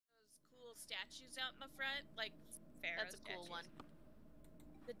statues out in the front, like pharaoh That's a cool one.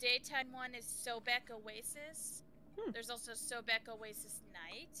 The daytime one is Sobek Oasis. There's also Sobek Oasis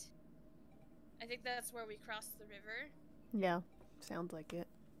Night. I think that's where we cross the river. Yeah, sounds like it.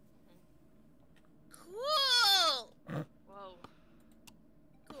 Cool! Whoa.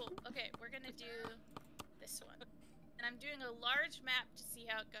 Cool. Okay, we're gonna do this one. And I'm doing a large map to see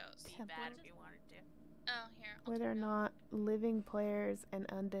how it goes. Be bad if you wanted to. Oh, here. Whether or not living players and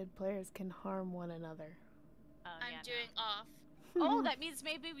undead players can harm one another. I'm doing off. Oh, that means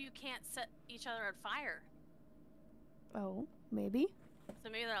maybe you can't set each other on fire. Oh, maybe? So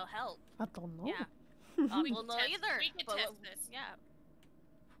maybe that'll help. I don't know. Yeah. We'll know either. We can test this. Yeah.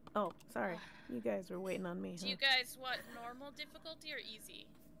 Oh, sorry. You guys were waiting on me. Do you guys want normal difficulty or easy?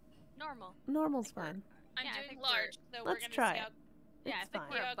 Normal. Normal's fine. I'm doing large, so we're Let's gonna try see it. how... Yeah, I think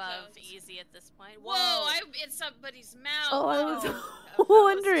we're above easy at this point. Whoa, I'm in somebody's mouth. Oh, I was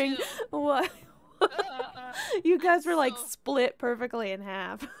wondering what. You guys were like split perfectly in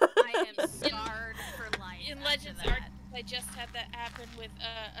half. I am scarred for life. In Legends Arceus, I just had that happen with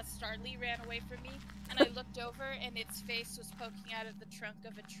a Starly ran away from me, and I looked over and its face was poking out of the trunk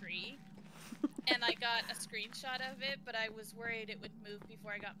of a tree. And I got a screenshot of it, but I was worried it would move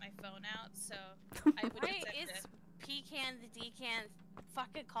before I got my phone out, so I would Why is Pecan the Decan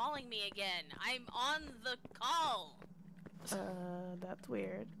fucking calling me again? I'm on the call. That's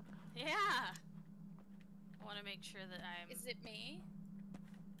weird. Yeah. I want to make sure that I'm... Is it me?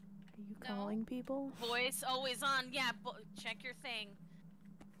 Are you calling people? Voice always on. Yeah, check your thing.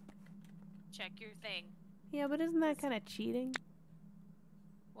 Check your thing. Yeah, but isn't that kind of cheating?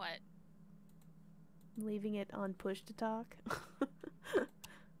 What? Leaving it on push to talk?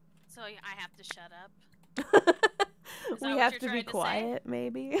 So I have to shut up? We have to be quiet,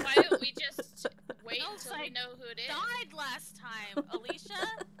 maybe? Why don't we just wait until we know who it is? Died last time, Alicia.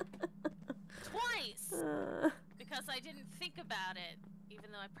 Twice. Because I didn't think about it.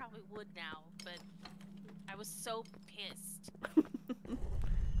 Even though I probably would now. But I was so pissed.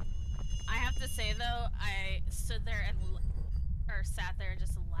 I have to say, though, I stood there and... Or sat there and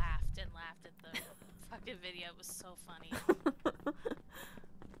just laughed and laughed at the fucking video. It was so funny.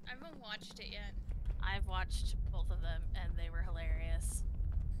 I haven't watched it yet. I've watched both of them, and they were hilarious.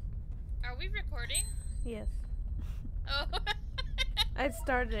 Are we recording? Yes. Oh. I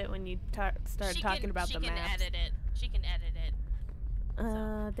started it when you started talking about the maps. She can edit it. She can edit it.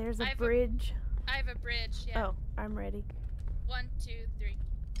 So. There's a bridge. I have a bridge, yeah. Oh, I'm ready. 1, 2, 3.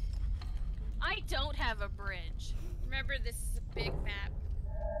 I don't have a bridge. Remember, this is a big map.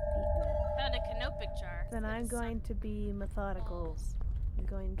 Found a canopic jar. Then I'm going to be methodical. I'm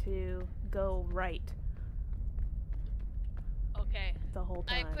going to go right. Okay. The whole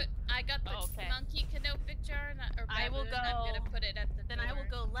time. I got the monkey canopic jar, or I will go. I'm gonna put it at the then door. I will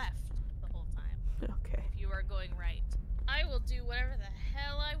go left the whole time. Okay. If you are going right. I will do whatever the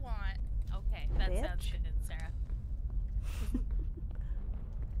hell I want. Okay, that sounds good, Sarah.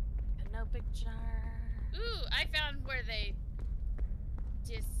 Canopic jar. Ooh, I found where they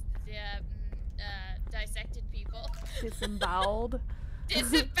dissected people. Disemboweled.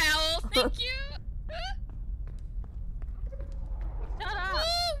 Disemboweled, thank you! Shut up!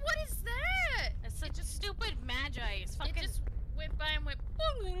 Oh, what is that? It's such a stupid magi. It's fucking... It just went by and went...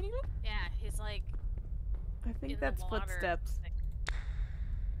 Yeah, he's like... I think that's footsteps.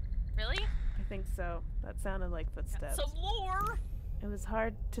 Really? I think so. That sounded like footsteps. Some lore! It was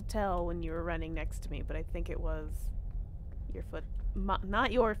hard to tell when you were running next to me, but I think it was your foot...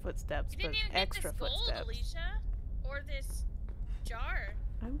 not your footsteps, but extra footsteps. Gold, Alicia? Or this jar?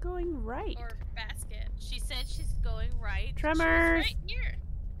 I'm going right. Or basket. She said she's going right. Tremors! Right here.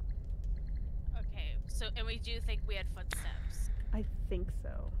 Okay, so, and we do think we had footsteps. I think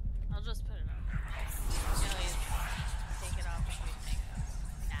so. I'll just put it on. Take it off if we think.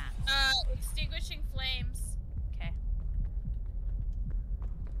 Nah. Extinguishing flames. Okay.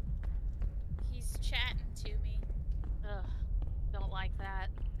 He's chatting to me. Ugh. Don't like that.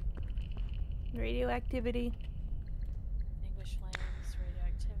 Radioactivity. Extinguish flames,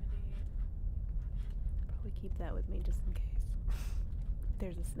 radioactivity. Probably keep that with me just in case.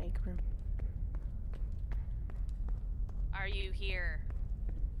 There's a snake room. Are you here?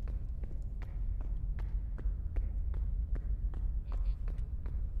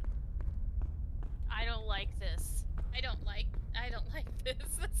 I don't like this. I don't like this.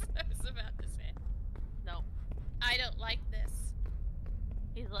 That's what I was about to say. No. I don't like this.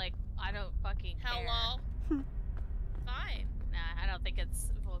 He's like, I don't fucking care. Hello? Fine. Nah, I don't think it's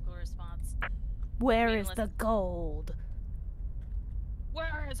a vocal response. Where is the gold?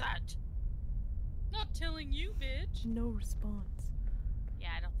 Where is it? Not telling you, bitch. No response. Yeah,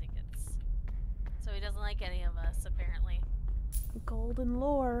 I don't think it's... doesn't like any of us, apparently. Golden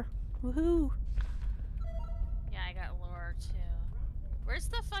lore. Woohoo! Yeah, I got lore too. Where's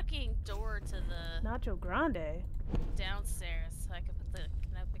the fucking door to the Nacho Grande. downstairs so I can put the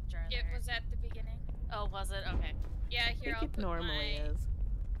canopic jar It there? was at the beginning. Oh, was it? Okay. Yeah, I here think I'll it put normally my is.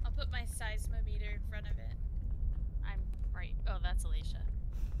 I'll put my seismometer in front of it. I'm right. Oh, that's Alicia.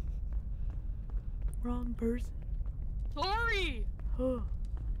 Wrong person. Tori! Oh.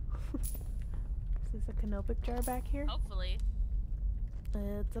 Is this a canopic jar back here? Hopefully.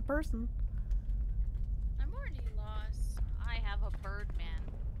 It's a person. I'm already lost. I have a bird man.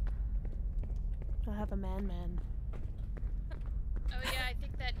 I have a man. Oh yeah, I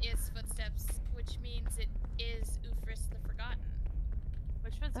think that is footsteps, which means it is Ouphris the Forgotten.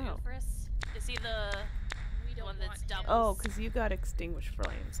 Which one's Oh. Ouphris? Is he the We don't one want that's him. double? Oh, because you got extinguished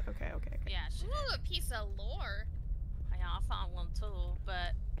flames. Okay. Yeah, she did. Ooh, a piece of lore. I found one too,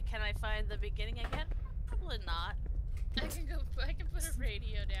 but can I find the beginning again? Probably not. I can put a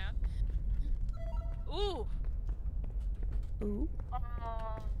radio down. Ooh! Ooh.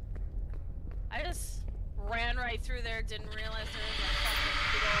 I just ran right through there, didn't realize there was a fucking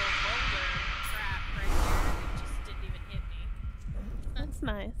big old boulder trap right there. It just didn't even hit me. That's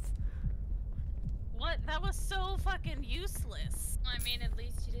nice. What? That was so fucking useless. I mean, at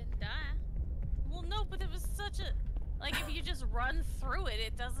least you didn't die. Well, no, but it was such a... Like, if you just run through it,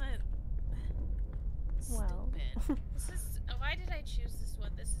 it doesn't... Well. Stupid. This is. Why did I choose this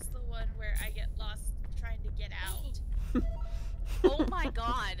one? This is the one where I get lost trying to get out. Oh my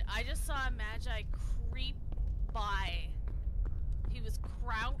god, I just saw a Magi creep by. He was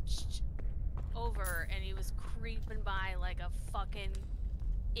crouched over and he was creeping by like a fucking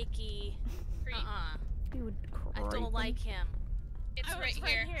icky. Creep. You would I don't like him. It's I was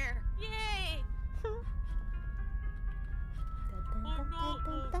right here. Yay! I'm not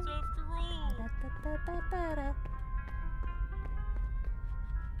lost after all.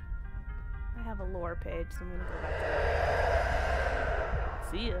 I have a lore page, so I'm gonna go back to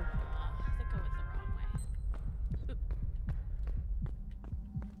that. See ya. I think I went the wrong way.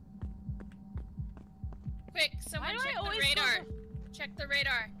 Quick, someone Why do I check the always go radar. Check the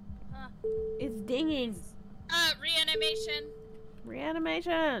radar. It's dinging. Reanimation.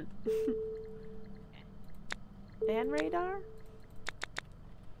 Reanimation. And radar?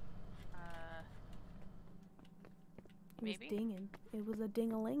 It was Maybe? dinging. It was a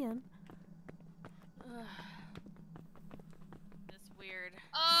ding-a-lingin'. This weird.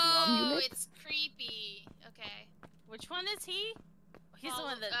 Oh, Romulus? it's creepy. Okay. Which one is he? He's the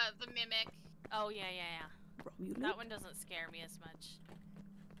one that. The mimic. Oh yeah. Romulus? That one doesn't scare me as much.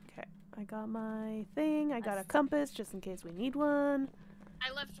 Okay, I got my thing. I got a compass just in case we need one.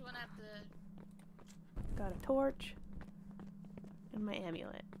 I left one at the. Got a torch. And my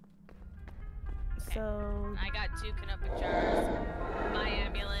amulet. Okay. So, I got 2 canopic jars. My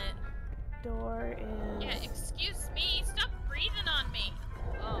amulet. door is... Yeah, excuse me. Stop breathing on me.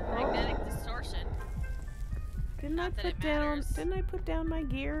 Oh, magnetic distortion. Didn't Not that it matters. Didn't I put down my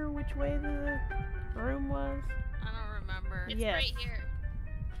gear which way the room was? I don't remember. It's Yes. right here.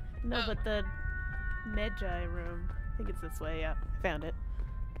 No, Oh. but the Magi room. I think it's this way. Yeah, I found it.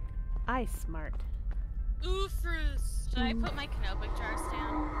 I smart. Ouphris. Should I put my canopic jars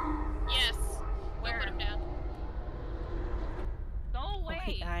down? Yes. Where? Go put them down. Go away.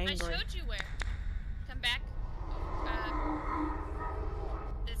 Okay, I angry. showed you where. Come back.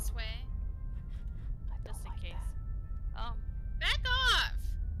 This way. Just in case. Oh. Back off!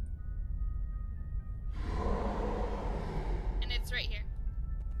 And it's right here.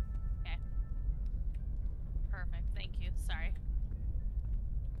 Okay. Perfect. Thank you. Sorry.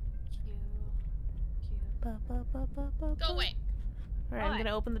 Q. Ba, ba, ba, ba, ba, Go ba. away. Alright, I'm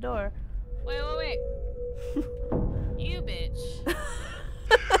gonna open the door. Wait. You bitch.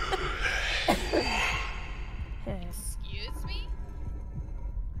 Hey. Excuse me?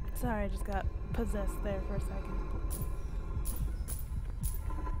 Sorry, I just got possessed there for a second.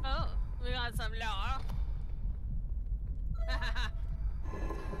 Oh, we got some lore.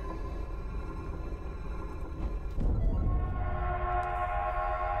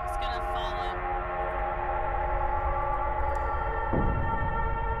 It's gonna follow.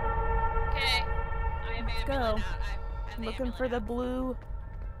 Okay. I have Let's amulet go. out. I have the Looking for amulet the out. blue.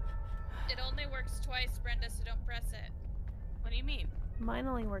 It only works twice, Brenda, so don't press it. What do you mean? Mine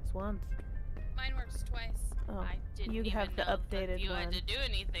only works once. Mine works twice. Oh, I didn't you even have the know updated that you one. had to do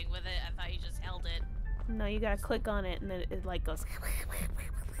anything with it. I thought you just held it. No, you gotta click on it and then it like goes.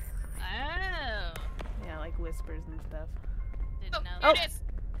 Oh. Yeah, like whispers and stuff. Didn't know Here that. it is.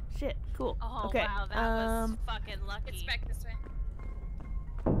 Shit, cool. Oh okay. wow, that was fucking lucky. It's back this way.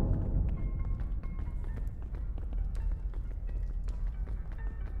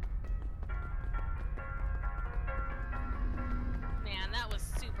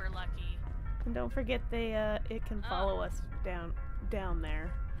 And don't forget it can follow us down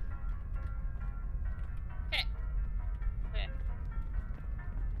there. Okay. Okay.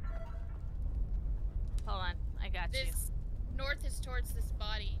 Hold on, I got you. This north is towards this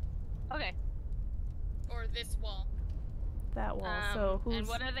body. Okay. Or this wall. That wall. So who's And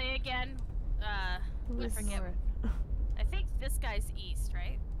what are they again? who's forget. north? I think this guy's east,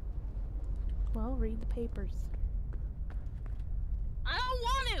 right? Well, read the papers. I don't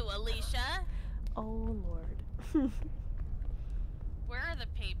want to, Alicia. Oh Lord. Where are the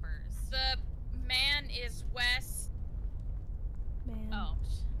papers? The man is west. Man. Oh. Man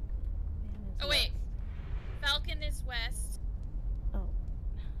is Oh wait. west. Falcon is west. Oh.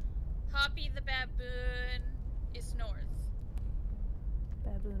 Hoppy the baboon is north.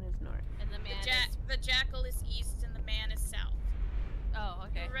 Baboon is north. And the man is... The jackal is east and the man is south. Oh,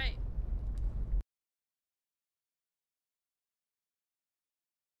 okay. You're right.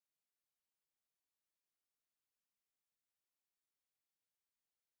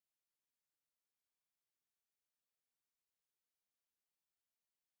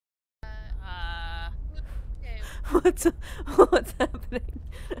 Okay. What's happening?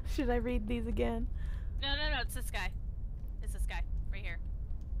 Should I read these again? No, it's this guy. It's this guy, right here.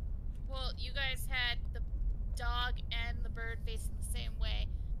 Well, you guys had the dog and the bird facing the same way.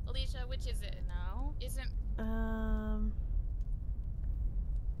 Alicia, which is it? No. Isn't...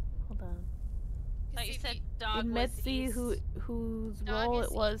 Hold on. Thought you said dog In was Metzi, east. whose Dog role is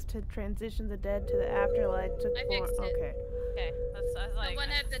it was to transition the dead to the afterlife took I form. fixed it. Okay. Okay, that's, I was like... The one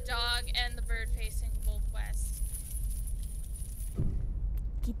had the dog and the bird facing both west.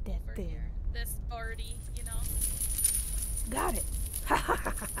 Get that Over thing. here. This birdie, you know? Got it.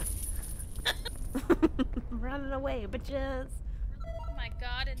 I'm running away, bitches. Oh my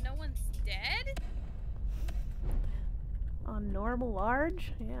god, and no one's dead? On normal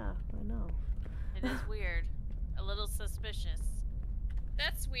large? Yeah, I know. It is weird. A little suspicious.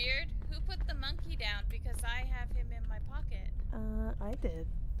 That's weird. Who put the monkey down? Because I have him in my pocket. I did.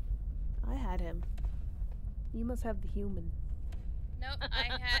 I had him. You must have the human. Nope, I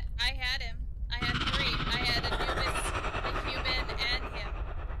had him. I had three. I had a human, and him.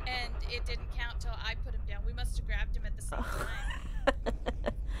 And it didn't count till I put him down. We must have grabbed him at the same time.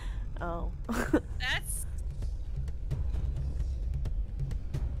 Oh. That's...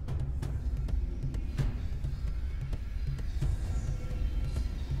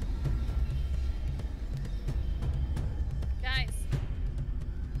 Guys.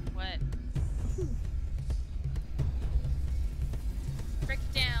 What? Break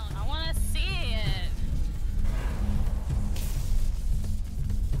it down. I want to see it.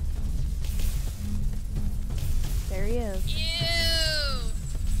 There he is. Ew!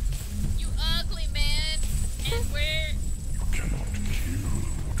 You ugly man! And where... You cannot kill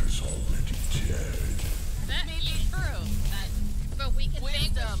what is already dead. That may be true. That, But we can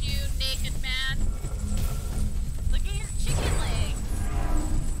Wisdom. vanquish you, naked man. look at your chicken legs.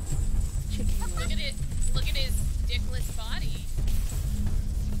 Chicken Look at it. Look at his dickless body.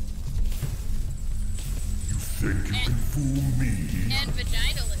 You think you can fool me? And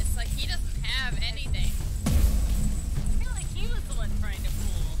vaginalist. Like, he doesn't have anything. I feel like he was the one trying to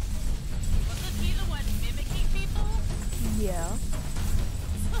fool. Wasn't he the one mimicking people? Yeah.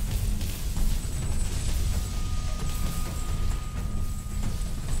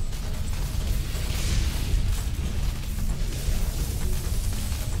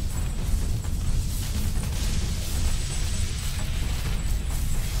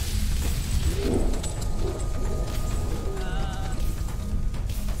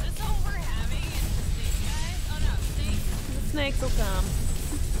 Is this all we're having? Is the snake guys? Oh no, snake. The snakes will come.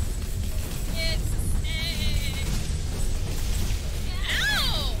 It's a snake.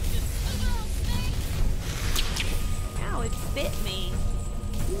 Ow! Just a little snake. Ow, it bit me.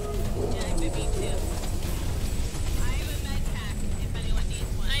 Yeah, it could be too. I have a med pack if anyone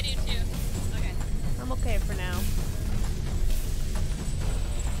needs one. I do too. Okay. I'm okay for now.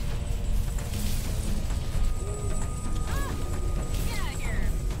 Ah! Get out of here.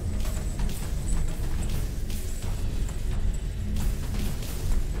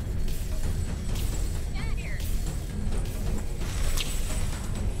 Get out of here.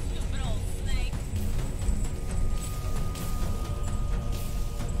 Stupid old snake.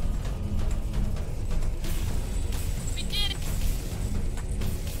 We did it.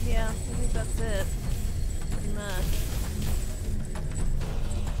 Yeah, I think that's it. Pretty much.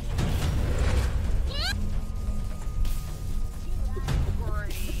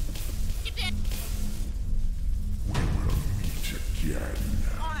 Great. Get that. We will meet again.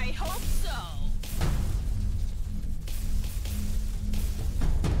 I hope so.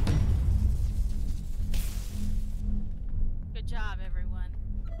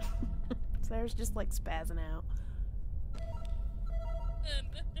 Sarah's just like spazzing out.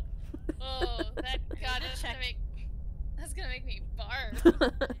 Oh, that's gonna make me barf.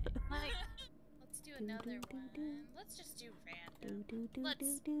 Like, let's do another one. Let's just do random. Let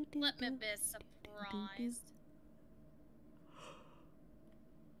me be surprised.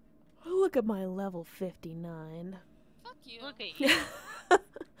 Look at my level 59. Fuck you. Look at you.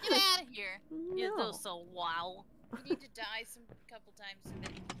 Get out of here. You're No. so wow. You need to die a couple times so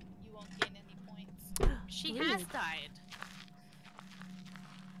that you won't gain any points. She Really? has died.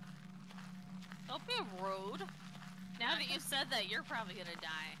 Don't be rude. Now that you said that, you're probably gonna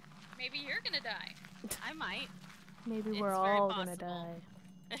die. Maybe you're gonna die. I might. Maybe It's we're very all gonna possible.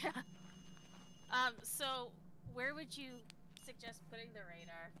 die. So where would you suggest putting the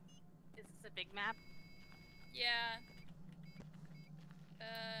radar? Is this a big map? Yeah.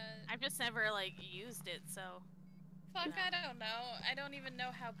 I've just never like used it, so Fuck, No. I don't know. I don't even know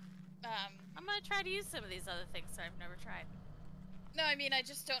how, I'm gonna try to use some of these other things that I've never tried. no, I mean, I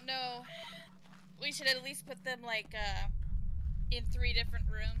just don't know. We should at least put them, like, in 3 different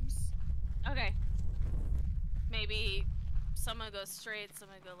rooms. Okay. Maybe someone goes straight,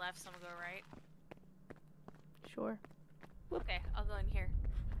 someone go left, someone go right. Sure. Okay, I'll go in here.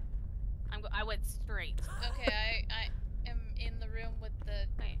 I went straight. Okay, I am in the room with the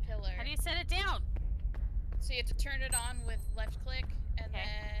Wait, pillar. how do you set it down? So you have to turn it on with left click, and Okay.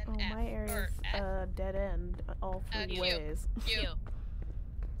 Oh, then F, my or area's F. dead end all 3 Q. ways. Q. Q.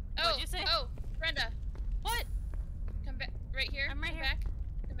 Oh, What'd you say? oh, Brenda, What? come back, right here. I'm right come here. Back.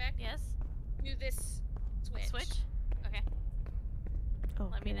 Come back. Yes. Do this switch. Switch? Okay. Oh,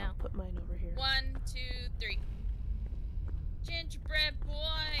 Let me here, I'll know. put mine over here. 1, 2, 3. Gingerbread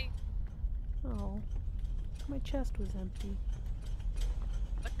boy. Oh, my chest was empty.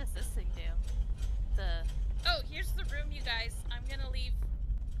 What does this thing do? The Oh, here's the room, you guys. I'm gonna leave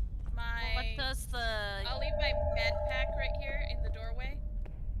my. what does the I'll leave my med pack right here in the doorway.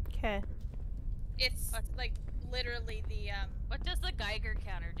 Okay. It's like literally the what does the Geiger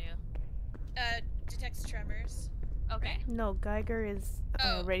counter do? detects tremors, Okay. No, Geiger is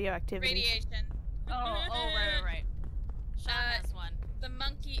Oh, radioactivity. radiation. Right. Sean Uh, has one. The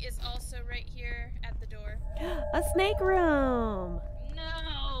monkey is also right here at the door. A snake room!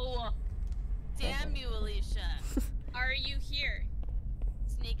 No! Damn you, Alicia. Are you here?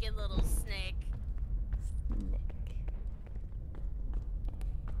 Sneaky little snake. Snake.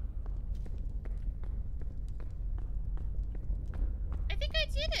 I think I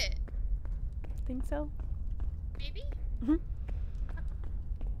did it. Think so? Maybe? Mhm.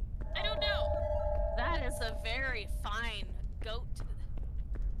 I don't know. That is a very fine goat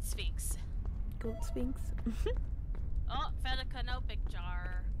sphinx. Goat Sphinx? Oh, found a canopic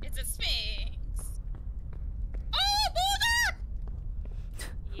jar. It's a sphinx. Oh, Boulder!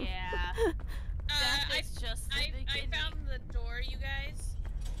 Yeah. That is just the I beginning. found the door, you guys.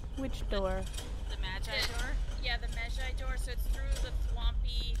 Which door? The Magi door. Yeah, the Magi door, so it's through the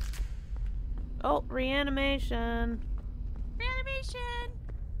swampy. Oh, reanimation. Reanimation!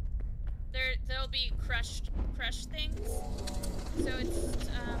 There'll be crushed things. So it's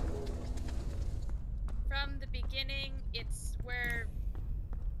from the beginning. It's where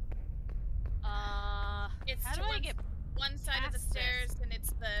it's how do to I get one side of the past this? stairs, and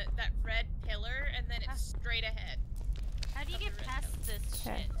it's that red pillar, and then it's straight ahead. How do you of get the red past this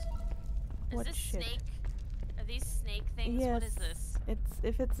Okay. shit? Is What this shit? snake? Are these snake things? Yes. What is this?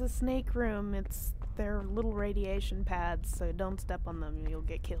 If it's a snake room, they're little radiation pads, so don't step on them, you'll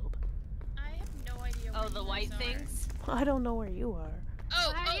get killed. I have no idea. Oh, where the those white are. things? I don't know where you are.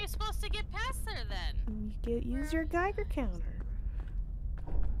 Oh, How are you supposed to get past there then? Use your Geiger counter.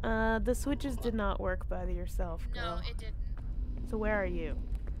 The switches did not work by yourself, no, girl. it didn't. So where are you?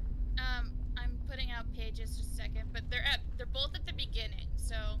 I'm putting out pages just a second, but they're both at the beginning,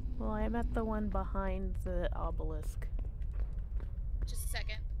 so Well, I'm at the one behind the obelisk. just a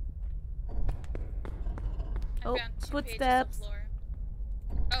second. I Oh, found 2 footsteps. pages of lore.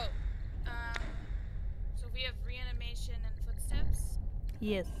 Oh, so we have reanimation and footsteps.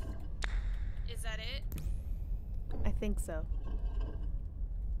 Yes, Is that it? I think so.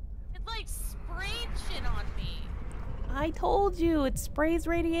 It like sprayed shit on me. I told you, it sprays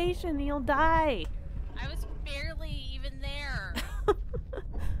radiation, you'll die. I was barely even there.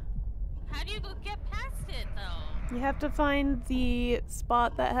 How do you go get past it though? You have to find the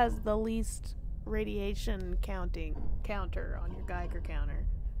spot that has the least radiation counter on your Geiger counter.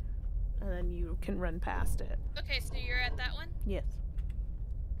 And then you can run past it. Okay, so you're at that one? Yes.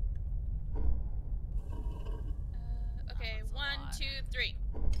 Okay, That's a 1, lot. 2, 3.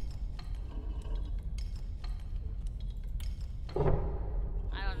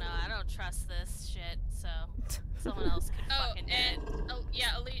 I don't trust this shit, so someone else can fucking do it.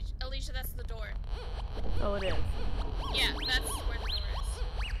 Yeah, Alicia, that's the door. Oh, it is. Yeah, that's where the door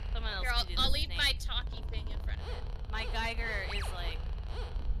is. Someone else Here, can do I'll the leave snake. my talkie thing in front of it. My Geiger is like,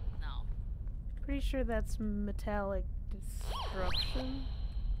 no. Pretty sure that's metallic destruction.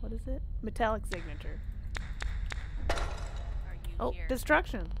 What is it? Metallic signature. Are you Oh, here?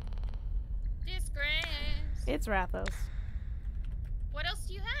 destruction. Disgrace. It's Rathos. What else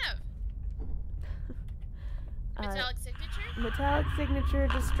do you have? Metallic signature? Metallic signature,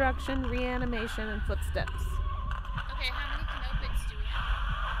 destruction, reanimation, and footsteps. Okay, how many canopics do we have?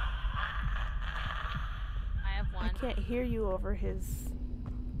 I have one. I can't hear you over his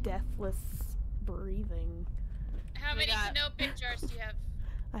deathless breathing. How We many got- canopic jars do you have?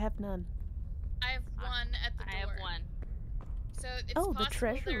 I have none. I have one at the door. I have one. So it's Oh, the possible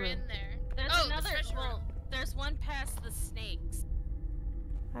treasure they're room. in there. There's Oh, the another. treasure room. Well, there's one past the snakes.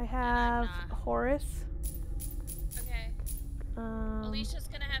 I have not. Horace. Okay. Alicia's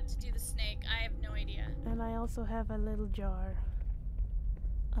gonna have to do the snake. I have no idea. And I also have a little jar.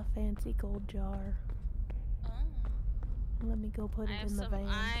 A fancy gold jar. Oh. Let me go put I it have in the some. van.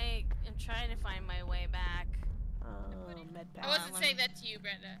 I am trying to find my way back. Med I pack. wasn't let saying me- that to you,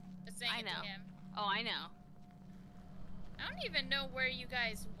 Brenda. I was saying I it know. to him. Oh, I know. I don't even know where you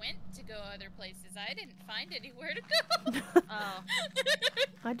guys went to go other places. I didn't find anywhere to go. Oh.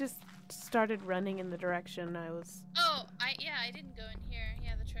 I just started running in the direction I was. Oh, I didn't go in here.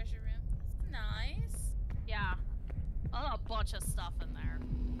 Yeah, the treasure room. It's nice. Yeah. A bunch of stuff in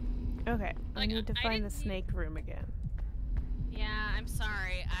there. Okay, I Like, need to I find the didn't e- snake room again. Yeah, I'm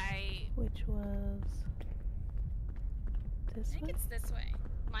sorry. Which was I this think one? it's this way.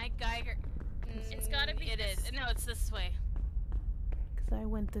 My Geiger. It's gotta be It is. this- No, it's this way. Because I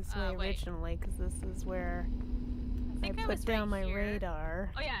went this way wait. originally. Because this is where I think I put was down right my here.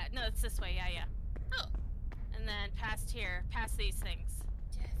 radar. Oh yeah, no, it's this way. Yeah. Oh. And then past here, past these things.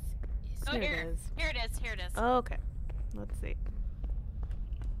 Death is Oh, Here here. it is. Here it is. Here it is. Okay, let's see.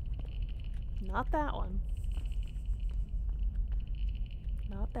 Not that one.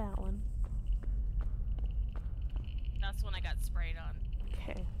 Not that one. That's when I got sprayed on.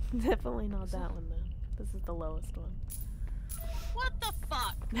 Okay, definitely not that one then. This is the lowest one. What the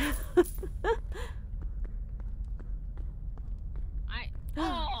fuck?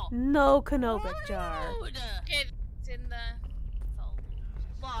 Oh. No canopic jar. Rude. Okay, it's in the. It's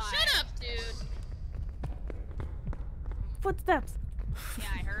a lie. Shut up, dude. Footsteps. Yeah,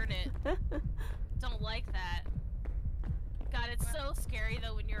 I heard it. Don't like that. God, it's so scary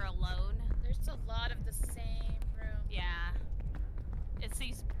though when you're alone. There's a lot of the same room. Yeah. It's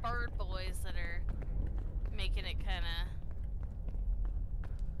these bird boys that are making it kind of.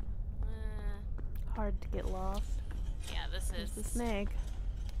 Hard to get lost. Yeah, this There's is. the snake.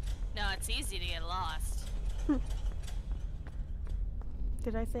 No, it's easy to get lost.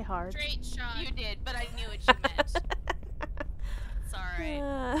 Did I say hard? Straight shot. You did, but I knew what you meant. It's alright.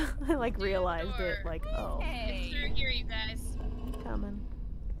 I like Through the realized it. door. Like, oh, Hey. It's through here, you guys. coming.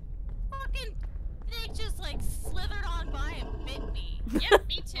 Fucking Nick just like slithered on by and bit me. Yep,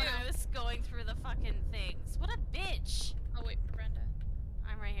 me too. When I was going through the fucking things. What a bitch. Oh wait for Brenda.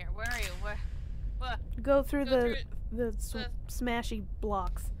 I'm right here. Where are you? Where? What? Go through Go the through the smashy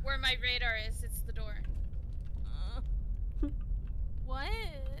blocks. where my radar is. It's the door. What?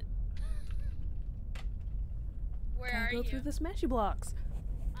 Where Gotta are go you? through the smashy blocks.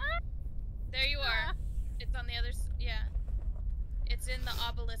 There you are. It's on the other. Yeah. It's in the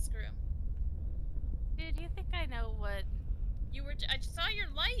obelisk room. Dude, you think I know what? You were. I just saw your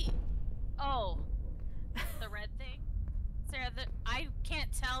light. Oh, the red thing. Sarah, I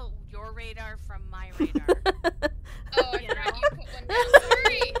can't tell your radar from my radar. Oh, I You forgot know? you put one down.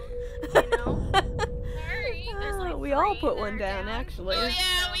 Sorry. You know? Sorry. There's, like, We all three put that one are down, down. actually. Oh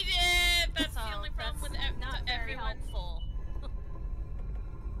yeah, we did. That's So, the only problem with that's not very everyone. helpful.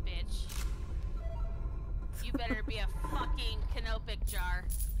 Bitch. You better be a fucking canopic jar.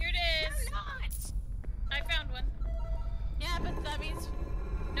 Here it is. I'm not. I found one. Yeah, but that means.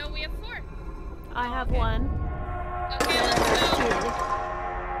 No, we have 4. I have okay. one. Okay, let's go.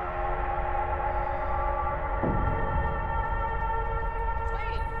 Two.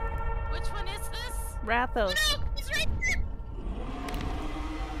 Wait. Which one is this? Oh Rathos. no, he's right there.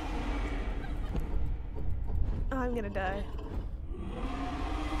 I'm gonna die.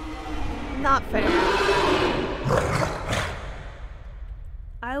 Not fair.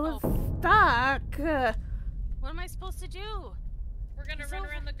 I was stuck. What am I supposed to do? We're gonna He's run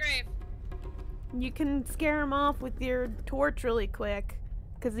over- around the grave. You can scare him off with your torch really quick,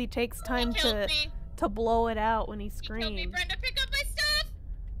 because he takes time He killed to me. blow it out when he He killed me. screams. Brenda, pick up my stuff.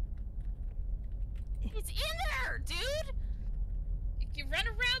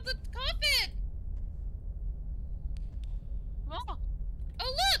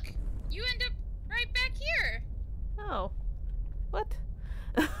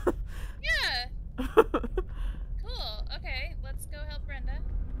 Yeah. Cool. Okay, let's go help Brenda.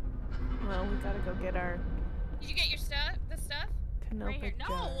 Well, we gotta go get our Did you get your stuff? The stuff? Right here. canopic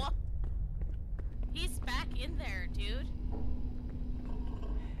No! jar. He's back in there, dude.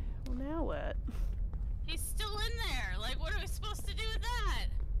 Well, now what? He's still in there. Like, what are we supposed to do with that?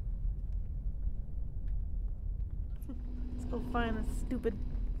 Let's go find a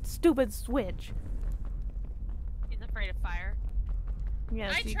stupid switch. He's afraid of fire.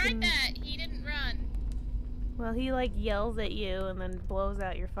 Yes, I you tried can... that. He didn't run. Well, he like yells at you and then blows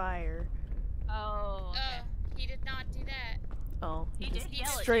out your fire. Oh, okay. He did not do that. Oh, He just did yell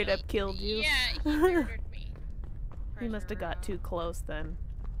at straight you. up killed you. Yeah, he murdered me. He must have got Pressure. too close then.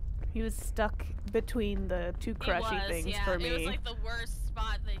 He was stuck between the two crushy It was, things yeah. for me. It was like the worst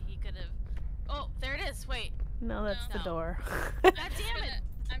spot that he could have. Oh, there it is. Wait. No, that's No. the door. God damn it.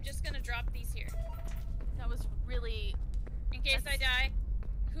 I'm just gonna drop these here. That was really. In case I die.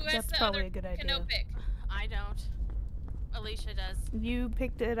 Who has That's the probably other a good idea. canopic? I don't. Alicia does. You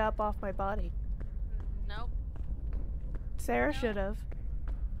picked it up off my body. Nope. Sarah No. should have.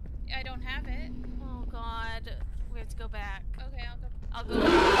 I don't have it. Oh god. We have to go back. Okay, I'll go. I'll go.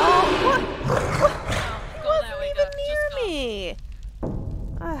 Oh, what? No, He go wasn't that way, even go. near Just go. me.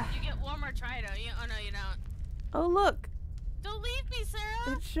 Ah. You get one more try, don't you? Oh no, you don't. Oh, look. Don't leave me,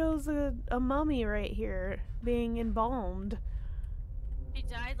 Sarah! It shows a mummy right here being embalmed. He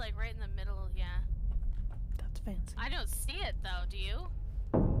died like right in the middle, yeah. That's fancy. I don't see it though, do you?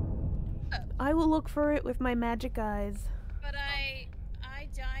 I will look for it with my magic eyes. But I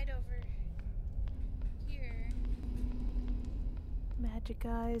died over here. Magic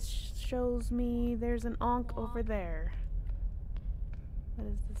eyes shows me there's an Ankh over there. What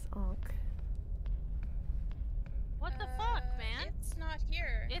is this Ankh? What the fuck, man? It's not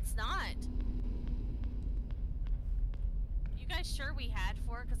here. It's not. You guys sure we had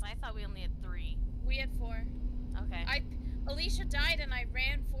 4? Because I thought we only had 3. We had 4. Okay. Alicia died and I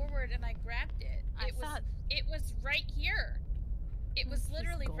ran forward and I grabbed it. It was right here. It was This is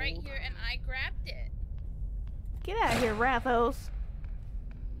literally right gold. here and I grabbed it. Get out of here, Rathos.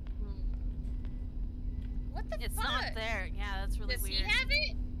 What the It's fuck? not there. Yeah, that's really Does weird. he have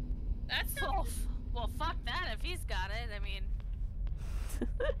it? That's Oh, not. well, fuck that if he's got it. I mean,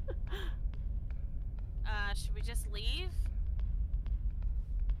 should we just leave?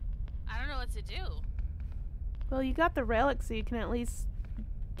 I don't know what to do. Well, you got the relic, so you can at least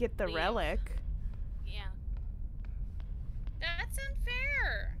get the Leave. relic. Yeah, That's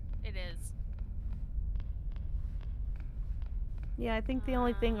unfair. it is. Yeah, I think the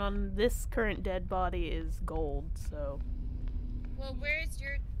only thing on this current dead body is gold, so... Well, where's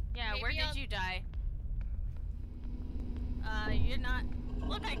your? Yeah, where Maybe did I'll- you die? You're not.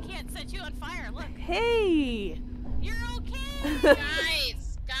 Look, I can't set you on fire. Look, Hey! you're okay.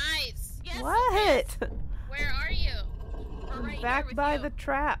 Guys, Yes. What? where are you? We're right here Back with by you. the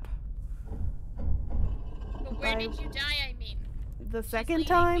trap. But where By- did you die? I mean, The second leading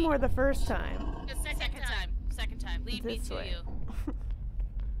time me. or the first time? the second Second time. Second time. Lead me This to way. you.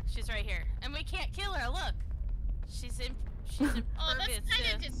 She's right here, and we can't kill her. Look, she's in. She's impervious Oh, that's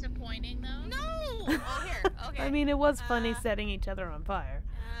kind of to. disappointing, though. No. Oh, here. Okay. I mean, it was funny Uh, setting each other on fire.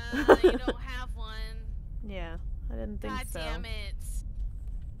 You don't have one. Yeah, I didn't think God so. damn it.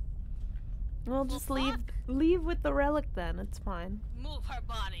 Well, Well, just fuck. leave with the relic then. It's fine. Move her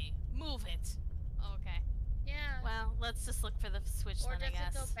body. Move it. Okay. Yeah. Well, let's just look for the switch Or then, I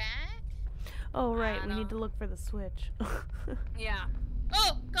does it guess. go back? Oh right, I we need don't- to look for the switch. Yeah.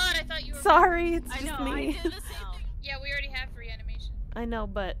 Oh God, I thought you were. Sorry, it's I just know. I me. did the same thing. Yeah, we already have reanimation. I know,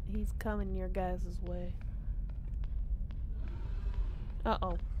 but he's coming your guys' way.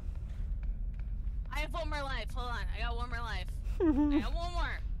 Uh-oh. I have one more life. Hold on. I got one more life. I got one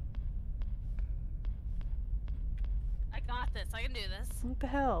more. I got this. I can do this. What the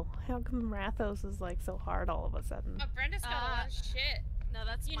hell? How come Rathos is like so hard all of a sudden? Oh, Brenda's got a lot of shit. No,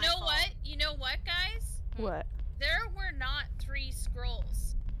 that's You my know fault. what? You know what, guys? What? There were not 3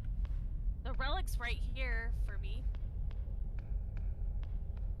 scrolls. The relic's right here for me.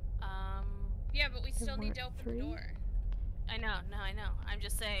 Yeah, but we still need weren't to open 3? the door. I know. No, I know. I'm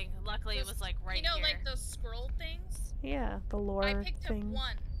just saying. Luckily, it Those- was like right You know, here. like those scroll things? Yeah, the lore I picked thing. up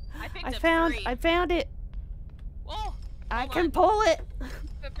 1. I picked I up found 3. I found it. Oh, I hold can on. pull it.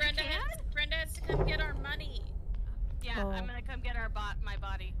 But Brenda has to come get our money. Yeah, I'm Oh. gonna come get my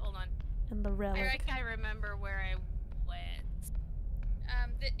body. Hold on. And the I relic. think I remember where I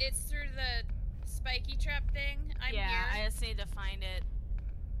went. It's through the spiky trap thing. I'm yeah, here. I just need to find it.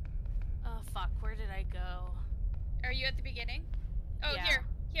 Oh fuck, where did I go? Are you at the beginning? Oh, Yeah.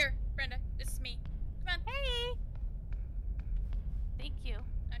 here, Brenda. This is me. Come on. Hey. Thank you.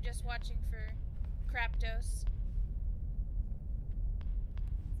 just watching for Craptos.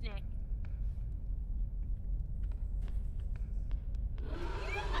 Nick.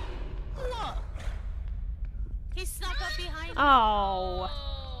 Whoa! He snuck up behind me Oh.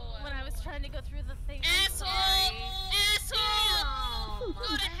 when I was trying to go through the thing. Asshole! Asshole! Damn.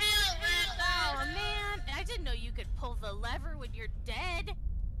 Go to hell, Oh Rafa! man, I didn't know you could pull the lever when you're dead.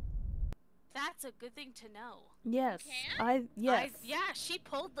 That's a good thing to know. Yes. can? Yes. Yeah, she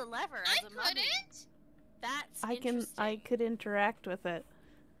pulled the lever I as a mummy. couldn't. That's I interesting. could interact with it.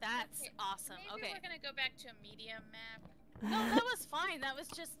 That's Okay, awesome. Maybe Okay. we're gonna go back to a medium map. No, that was fine. That was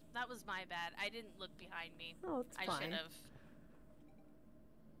my bad. I didn't look behind me. Oh, it's I fine. should have.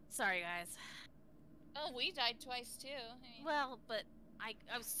 Sorry, guys. Oh, we died twice too. I mean, Well, but I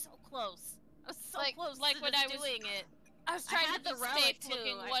was so close. I was so Like- close like to when just I was- doing it. I was I trying had to the be relic, safe too.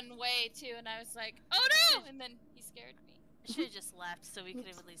 looking I- one way too, and I was like, oh no! And then he scared me. I should have just left so we could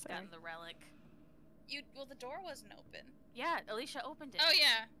have Oops, at least sorry. gotten the relic. Well, the door wasn't open. Yeah, Alicia opened it. Oh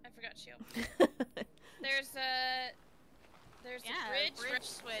yeah, I forgot she opened. There's a Yeah, bridge, bridge right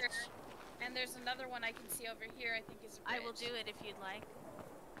switch. here, and there's another one I can see over here. I think is a bridge. I will do it if you'd like.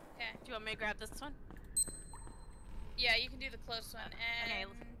 Okay. Do you want me to grab this one? Yeah, you can do the close one. Okay. And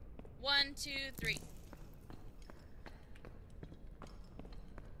 1, 2, 3.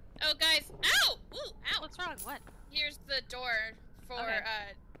 Oh, guys! Ow! Ooh! Ow! What's wrong? What? Here's the door for Okay.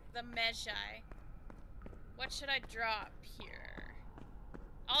 the Magi. What should I drop here?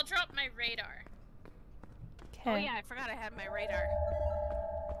 I'll drop my radar. Oh Okay. yeah, I forgot I had my radar.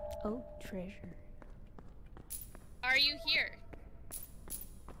 Oh, treasure. Are you here?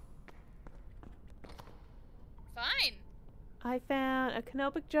 Fine. I found a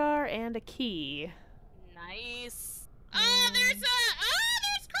canopic jar and a key. Nice. Oh, there's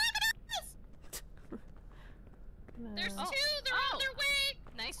crocodiles! There's No, two. They're on their way.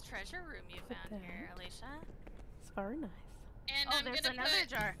 Nice treasure room you Put found here, that. Alicia. it's very nice. And Oh, I'm there's gonna another put,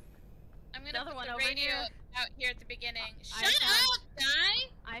 jar. I'm gonna another put one the over radio here. out here at the beginning. I Shut found- up, guy!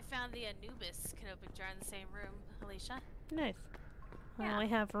 I found the Anubis canopic jar in the same room, Alicia. Nice. I Yeah. only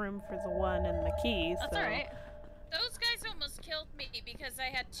have room for the one and the key, That's so. alright. Those guys almost killed me because I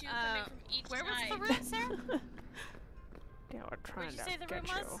had two coming from each Where was side. the room, Sarah? Yeah, we're trying you to say the room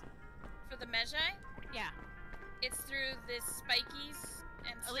get you. was? For the Magi, Yeah. it's through this spikies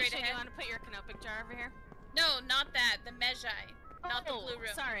and straight Alicia, do you ahead. want to put your canopic jar over here? No, not that. The Magi, not the Oh, blue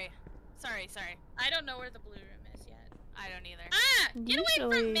room. Sorry. I don't know where the blue room is yet. I don't either. Ah! Get away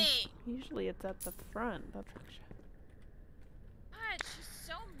Usually- from me! Usually it's at the front. That's for sure. God, she's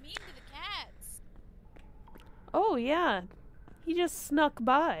so mean to the cats. Oh, yeah. He just snuck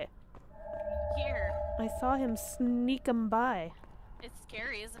by. Here. I saw him sneak 'em by. It's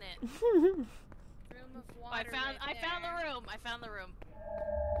scary, isn't it? Room of Oh, water. I found the right there. room. I found the room.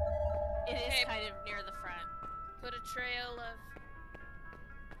 It is Okay. kind of near the front. Put a trail of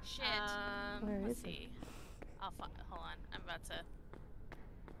shit. Where Let's is it? see. Hold on. I'm about to.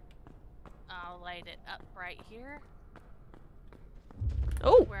 I'll light it up right here.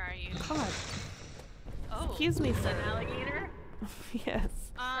 Oh, Where are you? God. Oh, Excuse me, it's an sir. alligator. Yes.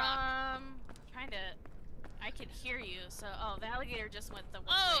 Trying to. I can hear you. So, the alligator just went the one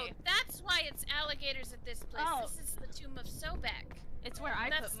Oh, way. that's why it's alligators at this place. Oh. This is the tomb of Sobek. It's where I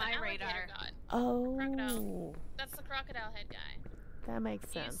That's put the my alligator radar. god. Oh, That's the crocodile head guy. that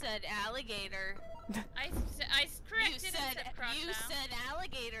makes You sense. said alligator. I corrected and said crocodile. You said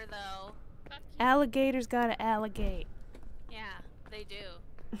alligator though. Fuck you. Alligators gotta allocate. Yeah, they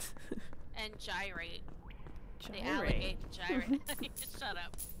do. And gyrate. They Gyrate. allocate and gyrate. Shut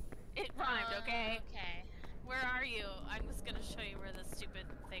up. It rhymed, okay? Okay. Where are you? I'm just gonna show you where the stupid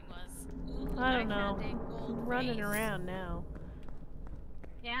thing was. I don't know. found a gold I'm running vase. around now.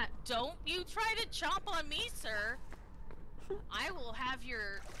 Yeah, don't you try to chomp on me, sir. I will have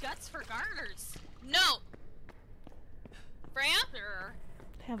your guts for garters. No! Freya? Sir.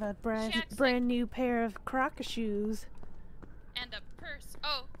 Have a brand Jack's brand new pair of croc shoes. And a purse.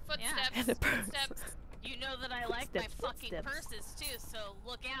 Oh, footsteps. And a purse. Footsteps. You know that I like my Footsteps, fucking footsteps. purses too, so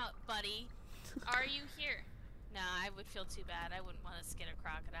look out, buddy. Are you here? Nah, I would feel too bad. I wouldn't want to skin a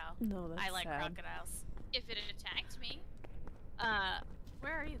crocodile. No, that's I like sad. crocodiles. If it attacked me.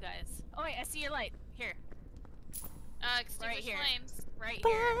 Where are you guys? Oh wait, I see your light. Here. Extinguish Right here. flames. Right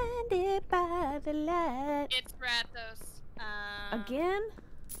here. Blinded by the light. It's Rathos. Again?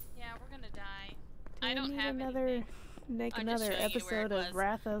 Yeah, we're gonna die. Do I we don't need have another anything. make I'm just another showing you where it episode of was.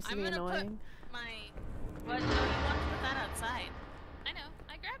 Rathos I'm the gonna put- Annoying? What? No, you want to put that outside. I know.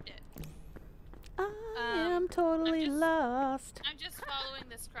 I grabbed it. I am totally just- lost. I'm just following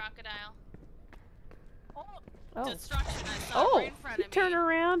this crocodile. Oh, Oh. destruction I saw Oh, right in front he of me. turned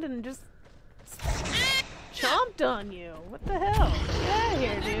around and just chomped on you. What the hell? Get out of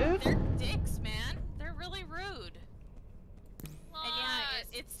here, dude. They're dicks, man. They're really rude. And yeah,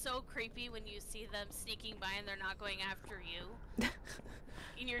 it's so creepy when you see them sneaking by and they're not going after you.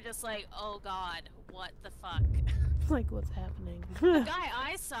 And you're just like, oh god, what the fuck? Like, what's happening? The guy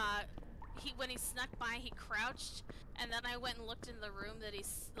I saw, when he snuck by, he crouched, and then I went and looked in the room that he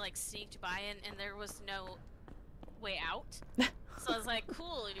like sneaked by in, and there was no way out. So I was like,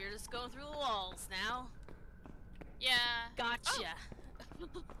 cool, you're just going through the walls now. Yeah. Gotcha. Oh.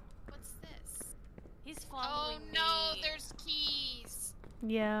 What's this? He's Oh following me. no, there's keys.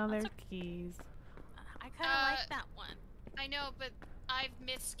 Yeah, That's they're keys. I kind of like that one. I know, but I've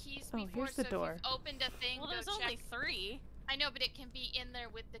missed keys Oh, before, here's the so door. if you've opened a thing, Well, go there's check. only 3. I know, but it can be in there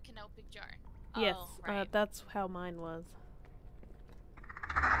with the canopic jar. Yes, Oh, right. that's how mine was. Wait,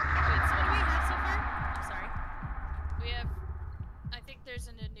 so what do we have so far? I'm sorry. We have, I think there's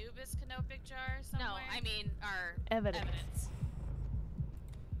an Anubis canopic jar somewhere. No, I mean our Evidence.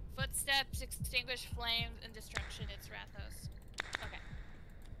 Footsteps, extinguish flames, and destruction. It's Rathos. Okay.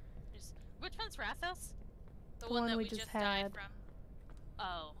 Which one's Rathos? The The one one that we we just just died had. from.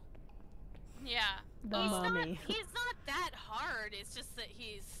 Oh. Yeah. The He's mummy. He's not that hard. It's just that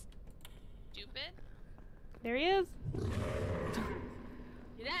he's Stupid. There he is.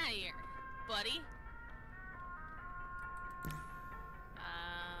 Get out of here, buddy.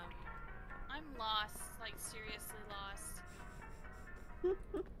 I'm lost. Like, seriously lost.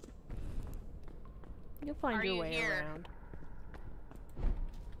 You'll find Are your you way here? around.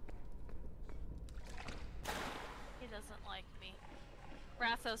 He doesn't like me.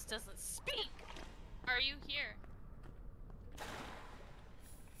 Rathos doesn't speak. Are you here?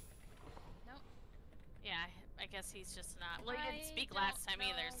 Nope. Yeah, I guess he's just not. Well, he didn't I speak last don't time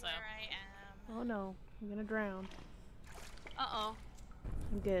either, know so. where I am. Oh no, I'm gonna drown. Uh-oh.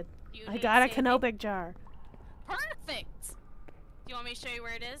 I'm good. You I need got a saving? canopic jar. Perfect! Do you want me to show you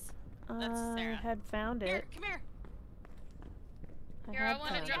where it is? That's I Sarah. had found Here, it. come here. Here, I had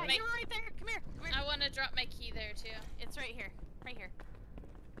wanna found drop it. my- You're right there. Come here. Come here. I want to drop my key there, too. It's right here. Right here.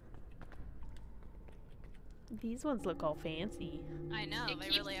 These ones look all fancy. I know, it they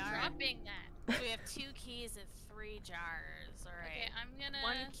keeps really are. dropping that. So we have 2 keys and 3 jars. All right. Okay, I'm gonna...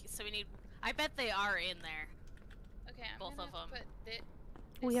 One key, so we need. I bet they are in there. Okay, I'm both gonna of 'em. put this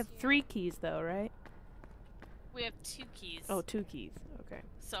We have here. 3 keys though, right? We have 2 keys. Oh, 2 keys. Okay.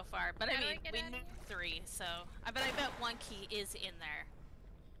 So far, but How I do I mean, get we out of need here? 3. So I bet 1 key is in there.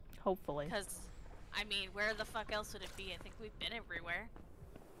 Hopefully. Because, I mean, where the fuck else would it be? I think we've been everywhere.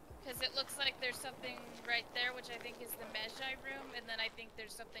 Because it looks like there's something right there, which I think is the Magi room, and then I think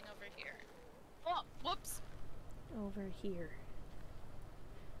there's something over here. Oh, whoops. Over here.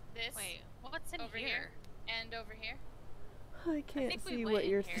 This, Wait, what's in over here, and over here. I can't think we see went what in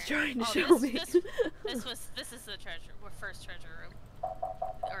you're here. trying to Oh, show me. This is the treasure. First treasure room,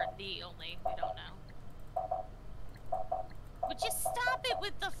 or the only. We don't know. Would you stop it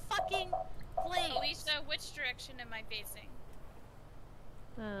with the fucking flames? Alicia, which direction am I facing?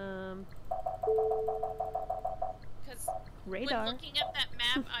 Because when Radar. looking at that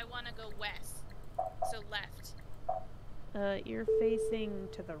map, I want to go west. So left. You're facing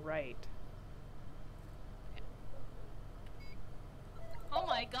to the right. Oh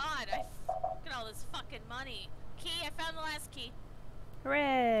my god! Look at all this fucking money. Key! I found the last key.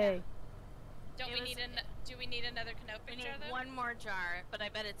 Hooray! Don't It we was- need do we need another We canopic need jar though? one more jar, but I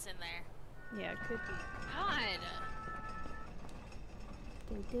bet it's in there. Yeah, it could be. God!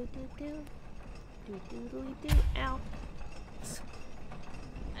 Do do do do. Do doodly do. Ow.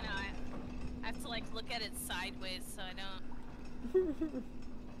 I know. I have to like look at it sideways so I don't.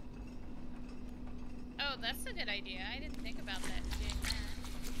 Oh, that's a good idea. I didn't think about that. Doing that.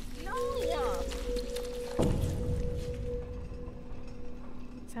 No!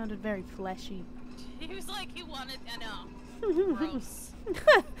 Sounded very fleshy. He was like he wanted. I know. Gross.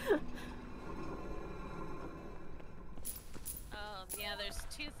 Oh yeah, there's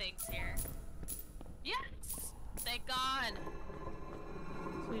 2 things here. Yes! Thank God.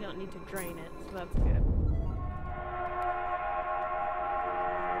 We don't need to drain it, so that's good.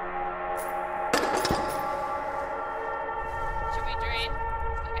 Should we drain?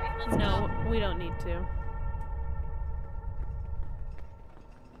 Okay, let's No, go. we don't need to.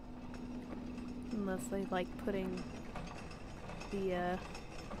 Unless they like putting the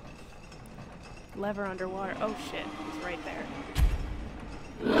lever underwater. Oh shit, it's right there.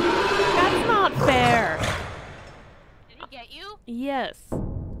 That's not fair! Did he get you? Yes.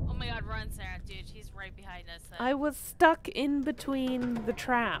 Oh my God, run, Sarah, dude. She's right behind us. I was stuck in between the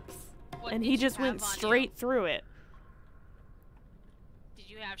traps. What and did he you just have went on you? straight through it. Did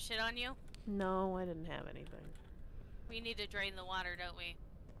you have shit on you? No, I didn't have anything. We need to drain the water, don't we?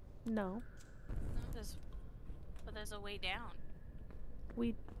 No. But there's a way down.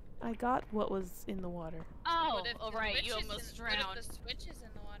 I got what was in the water. Oh, What if the right, switch you is almost in, drowned. What if the switch is in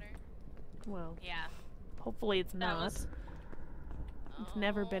the water? Well, Yeah, hopefully it's that not. was... It's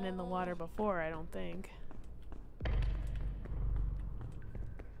never been in the water Oh. before, I don't think.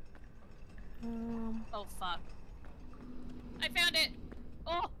 Oh, fuck. I found it!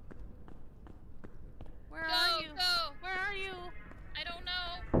 Oh! Where Go, are you? go! Where are you? I don't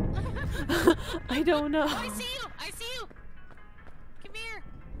know! I don't know. Oh, I see you! I see you! Come here!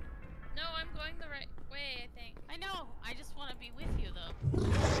 No, I'm going the right way, I think. I know! I just want to be with you,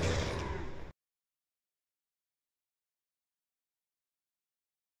 though.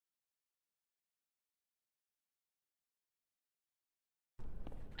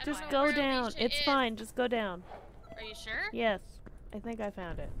 I don't Just know go where down. Alicia It's is. fine. Just go down. Are you sure? Yes. I think I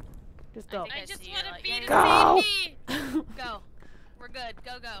found it. Just go. think I I just see you, want to like, be yeah, to Go! safety! Go. We're good.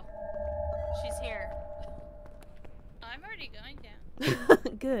 Go, go. She's here. I'm already going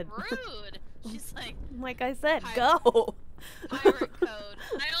down. Good. Rude! She's like, I said, Hi. go. pirate code.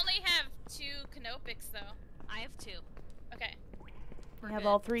 I only have 2 canopics, though. I have 2. Okay. We're You have good.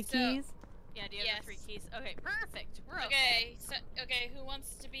 all 3 So- keys? Yeah, do you have the 3 Yes. keys? Okay, perfect. We're okay. Okay, so, who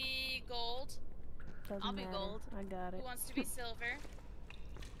wants to be gold? Doesn't I'll be matter. gold. I got Who it. wants to be silver?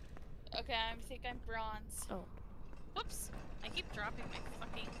 Okay, I think I'm bronze. Oh, Whoops. I keep dropping my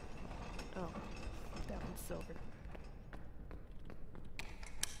fucking... oh. That one's silver.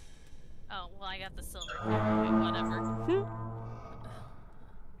 Oh, well, I got the silver. Okay, whatever.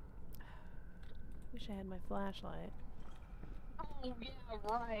 Wish I had my flashlight. Oh, yeah,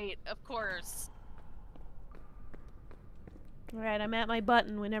 right. Of course. Alright, I'm at my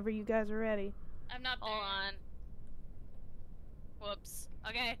button whenever you guys are ready. I'm not there. Hold on. Whoops.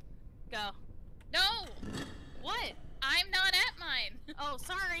 Okay. Go. No! What? I'm not at mine. Oh,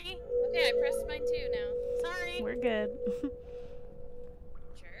 sorry. Okay, I pressed mine too now. Sorry. We're good.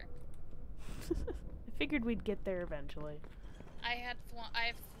 Sure. I figured we'd get there eventually. I have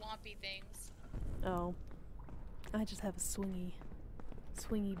floppy things. Oh. I just have a swingy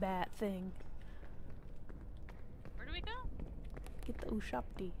bat thing. Where do we go? Get the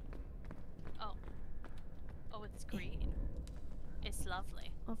Ushapti. Oh. Oh, it's green. It's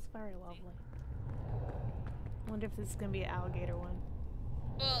lovely. That's very lovely. Wonder if this is gonna be an alligator one.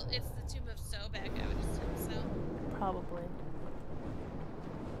 Well, it's the Tomb of Sobek, I would assume so. Probably.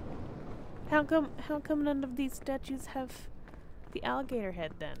 How come none of these statues have the alligator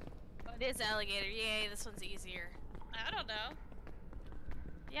head then? Oh, it is alligator. Yay, this one's easier. I don't know.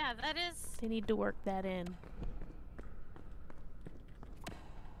 Yeah, that is... They need to work that in.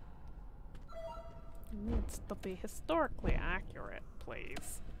 It needs to be historically accurate,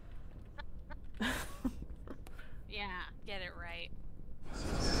 please. Yeah, get it right.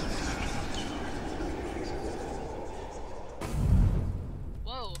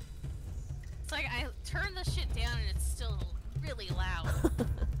 Whoa. It's like I turned the shit down and it's still really loud.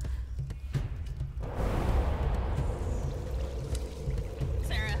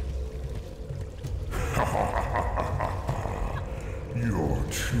 Sarah. You're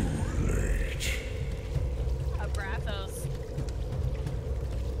too late. Brathos.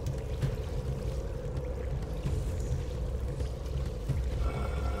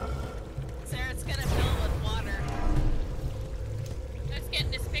 Sarah, it's gonna fill with water. Let's get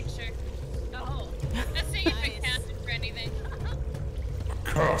in this picture. Oh. Let's see if it Nice. counted for anything.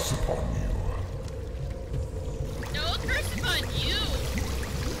 Curse upon you. No curse upon you!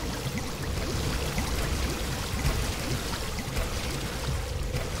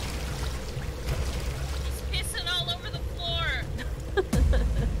 He's pissing all over the floor!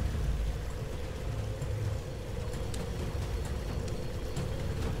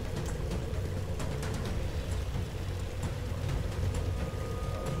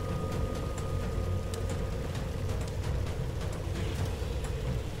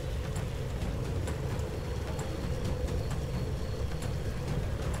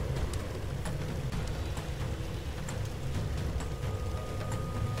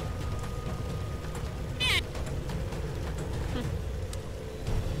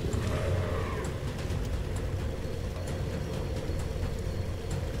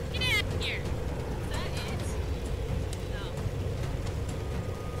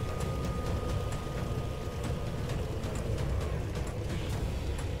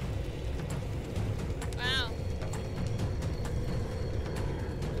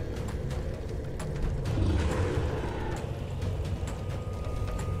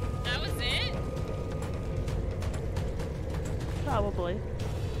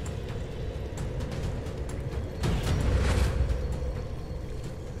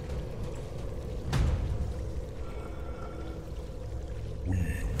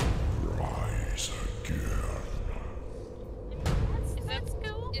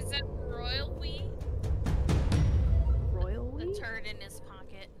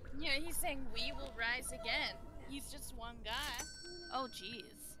 saying we will rise again. He's just one guy. Oh,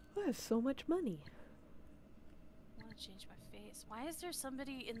 jeez. I have so much money. I want to change my face. Why is there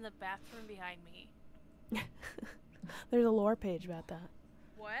somebody in the bathroom behind me? There's a lore page about that.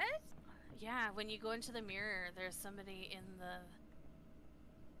 What? Yeah, when you go into the mirror, there's somebody in the...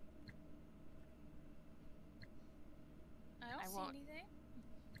 I don't see won't- anything.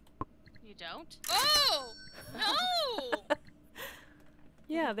 You don't? Oh! No!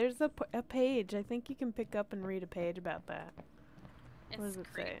 Yeah, there's a page. I think you can pick up and read a page about that. It's does it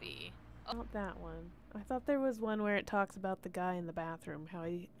say? creepy. Not that one. I thought there was one where it talks about the guy in the bathroom, how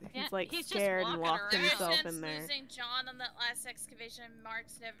he's Yeah, like he's just scared and walking locked around. himself Since in there. losing John on that last excavation,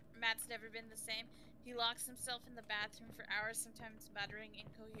 Matt's never been the same. He locks himself in the bathroom for hours, sometimes muttering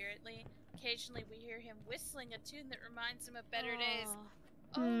incoherently. Occasionally, we hear him whistling a tune that reminds him of better days.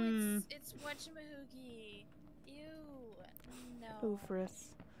 Oh. Oh, it's whatchamahoogie. Ew. No.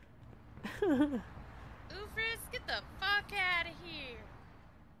 Ouphris. Ouphris, get the fuck out of here.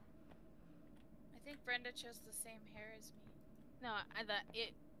 I think Brenda chose the same hair as me. No,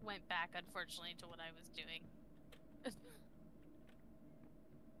 it went back, unfortunately, to what I was doing.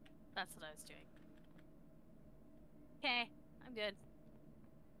 That's what I was doing. Okay, I'm good.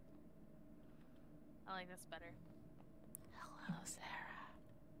 I like this better. Hello, Sarah.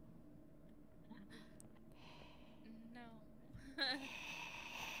 No.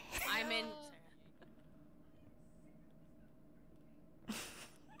 I'm in.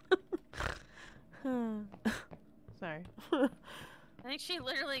 Sorry. I think she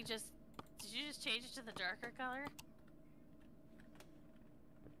literally just. Did you just change it to the darker color?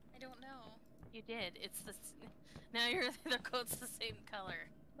 I don't know. You did. It's the. Now their coat's the same color.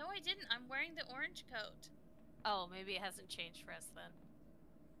 No, I didn't. I'm wearing the orange coat. Oh, maybe it hasn't changed for us then.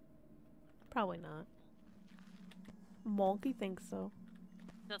 Probably not. Monkey thinks so.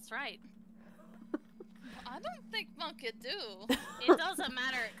 That's right. I don't think Monkey do. It doesn't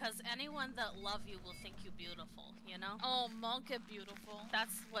matter, because anyone that love you will think you beautiful, you know? Oh, Monkey beautiful.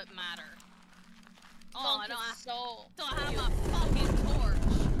 That's what matter. Oh, I Monkey's don't so have a fucking torch.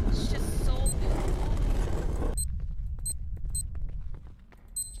 It's just so beautiful.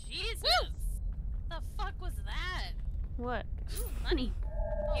 Jesus! Woo! The fuck was that? What? Ooh, money.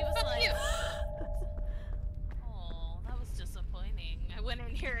 He was fuck like, you. oh, that was disappointing. I went in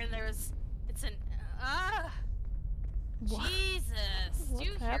here and it's an, What? Jesus. Do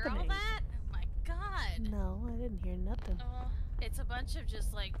you What's hear all happening? that? Oh my god. No, I didn't hear nothing. Oh, It's a bunch of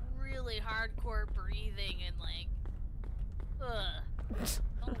just like really hardcore breathing and like, ugh.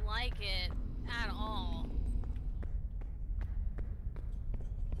 Don't like it at all.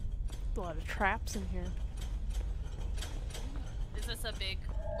 A lot of traps in here. Is this a big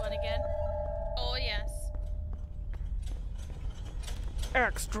one again? oh yes.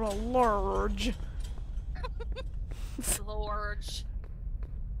 Extra large. Lord.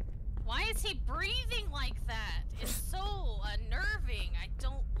 Why is he breathing like that? It's so unnerving. I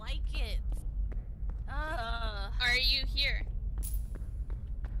don't like it. Are you here?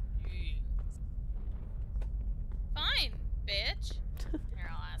 Fine, bitch. Here,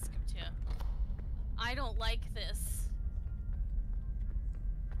 I'll ask him to. I don't like this.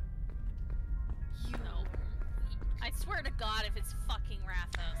 You No. I swear to God, if it's fucking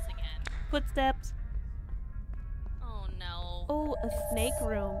Rathos again. Footsteps. Oh no. Oh, a snake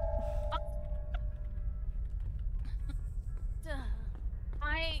room. Duh.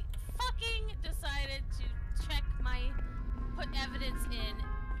 I fucking decided to check put evidence in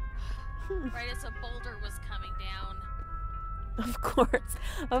right as a boulder was coming down. Of course.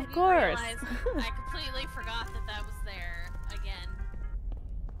 Of Didn't course. realize- I completely forgot that was there again.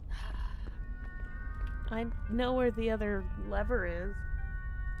 I know where the other lever is.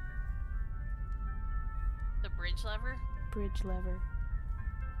 The bridge lever? Bridge lever.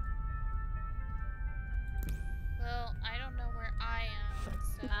 Well, I don't know where I am,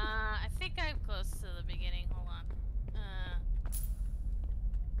 so. I think I'm close to the beginning. Hold on.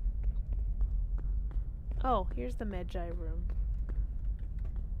 Oh, here's the Magi room.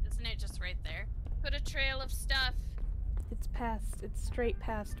 Isn't it just right there? Put a trail of stuff. It's straight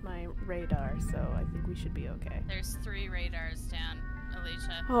past my radar, so I think we should be okay. There's 3 radars down,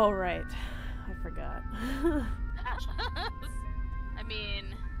 Alicia. Oh, right. I forgot. I mean,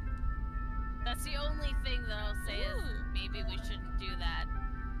 that's the only thing that I'll say is Ooh. maybe we shouldn't do that.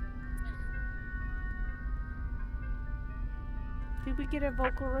 Did we get a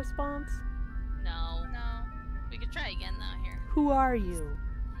vocal response? No. No, We could try again though here. Who are you?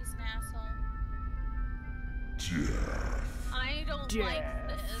 he's an asshole. Death. I don't Death. like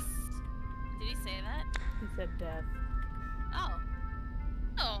this. Did he say that? He said death. Oh.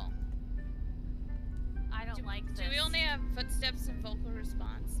 Oh, don't like this. Do we only have footsteps and vocal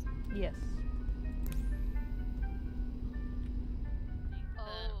response? Yes. The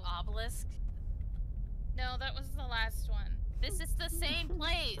obelisk? No, that was the last one. This is the same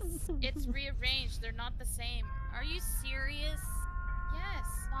place. It's rearranged. They're not the same. Are you serious? Yes.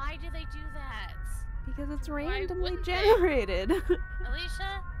 Why do they do that? Because it's Why randomly wouldn't they? generated.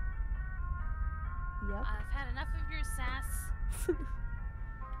 Alicia, Yep. I've had enough of your sass.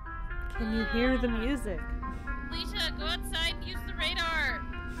 Can you hear the music? Alicia, go outside and use the radar.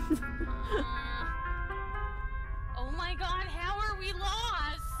 Oh my god, how are we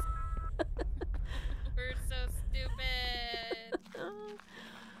lost? We're so stupid.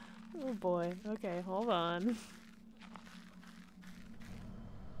 Oh boy. Okay, hold on.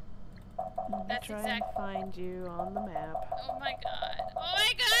 That's Try exact- and find you on the map. Oh my god. Oh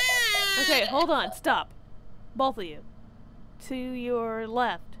my god! Okay, hold on. Stop. Both of you. To your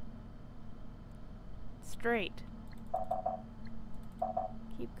left. Straight.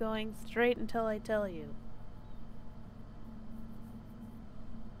 Keep going straight until I tell you.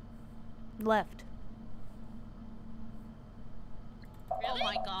 Left. Oh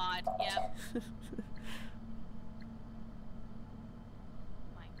my god, yep.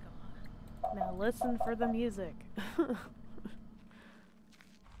 My god. Now listen for the music.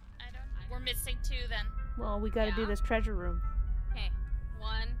 We're missing 2 then. Well, we gotta do Yeah. this treasure room. Okay,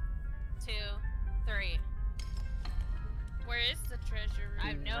 1, 2, 3. Where is the treasure room? I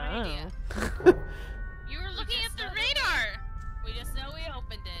have no Oh. idea. You were looking just at the know that radar! We just know we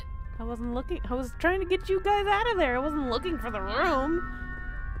opened it. I wasn't looking. I was trying to get you guys out of there. I wasn't looking for the room.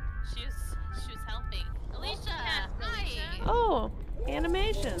 She was helping. Alicia, Yeah, hi. Alicia. Oh,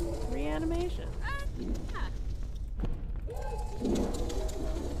 animation. Reanimation. Yeah.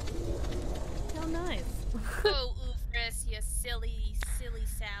 How nice. Oh, Ouphris, you silly, silly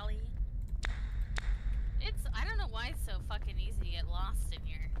Sally. I don't know why it's so fucking easy to get lost in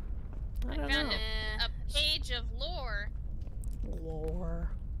here. I don't found know. A page of lore. Lore.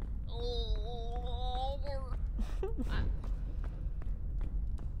 Lore.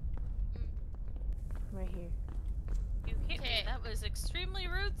 Right here. You hit me. Okay. That was extremely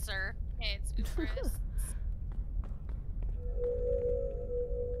rude, sir. Okay, it's Ouphris.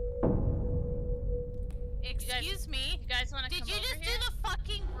 Excuse me. You guys want to Did come you over just here? do the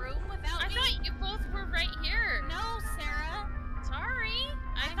fucking room without I me? thought you both were right here. No, Sarah. Sorry.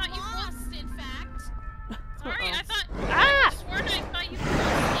 I'm thought you both. lost, in fact. Sorry, I thought. Ah! I swear I thought you were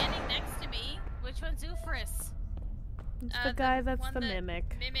both standing next to me. Which one's Ouphris? It's The the guy that's one the that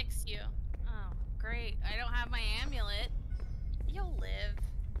mimic. Mimics you. Oh, great. I don't have my amulet. You'll live.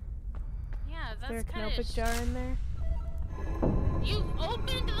 Yeah, Is there a that's kind Canopic of. jar in there? You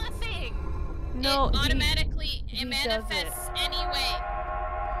opened the thing. No, it automatically he does manifests anyway.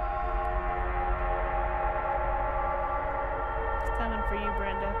 It's coming for you,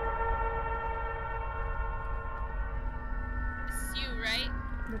 Brenda. This is you, right?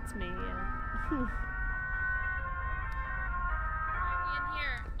 That's me, yeah. Are we in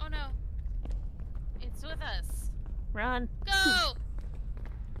here? Oh no. It's with us. Run. Go!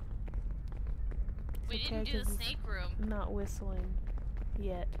 We It's didn't okay, do the 'cause he's snake room. not whistling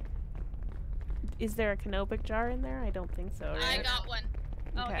yet. Is there a Canopic jar in there? I don't think so, right? I got one.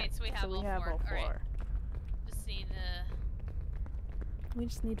 Okay, so we have all all four. four. Alright. Just need to. We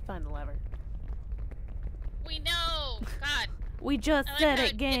just need to find the lever. We know. God. We just I like said how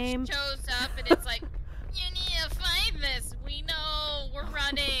it, game. shows up and it's like, you need to find this. We know. We're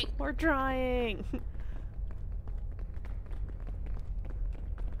running. We're trying.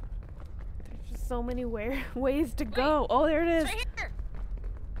 There's just so many ways to go. Oh, there it is. It's right here.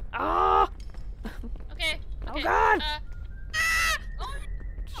 Ah! Okay. Oh, Okay. God. Oh.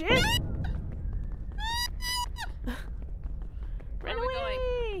 Shit! Where Run are we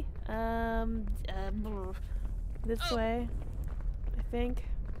away! This Oh. way. I think.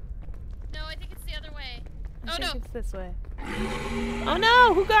 No, I think it's the other way. I Oh think no. it's this way. Oh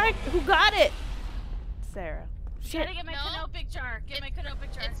no! Who got it? Sarah. Shit. Gotta get my No. canopic jar. Get my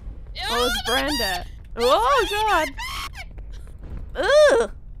canopic jar. It's. Oh, it's Brenda. Oh god.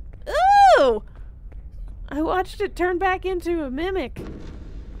 Ugh! Ooh! I watched it turn back into a mimic.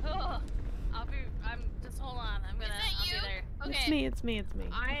 Ugh. Just hold on. I'll that be you? there. Okay. It's me.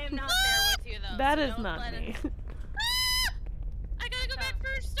 I am not there with you though. That so is don't not let me. it- I gotta go back Oh.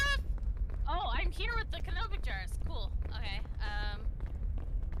 for stuff. Oh, I'm here with the canopic jars. Cool. Okay.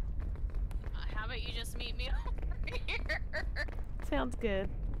 How about you just meet me over here? Sounds good.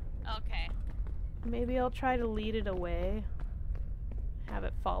 Okay. Maybe I'll try to lead it away. Have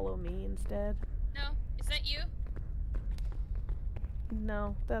it follow me instead. No, is that you?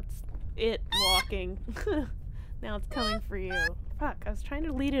 No, that's it walking. Now it's coming for you. Fuck, I was trying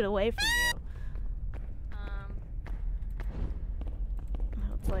to lead it away from you.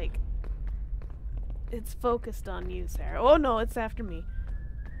 Now it's like... It's focused on you, Sarah. Oh no, it's after me.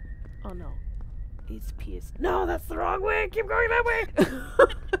 Oh no. He's pissed. No, that's the wrong way! Keep going that way!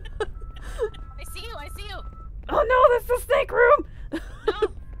 I see you, I see you! Oh no, that's the snake room! No!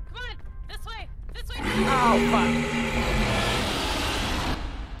 Come on! This way! This way! Oh, fuck.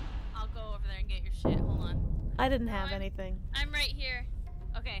 I'll go over there and get your shit. Hold on. I didn't have anything. I'm right here.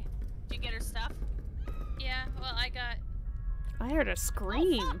 Okay. Did you get her stuff? Yeah, well, I got... I heard a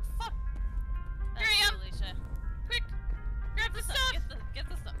scream. Oh, fuck! That's Hurry up. Alicia. Quick! Grab the stuff! Get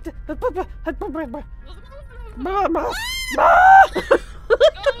the stuff. Go, Go, go,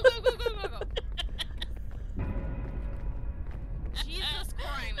 go, go! Jesus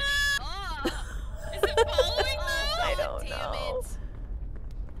Christ! Oh! Is it following though? I don't damn know. it!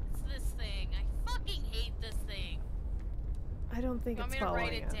 It's this thing. I fucking hate this thing. I don't think You want it's me to following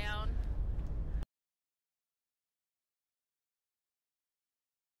write it us. down?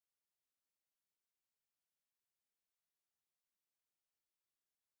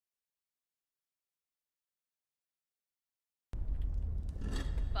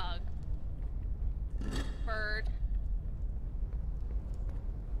 Bug. Bird.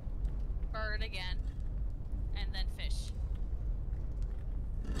 Bird again. And then fish.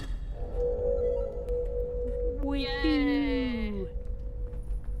 Wee-hoo.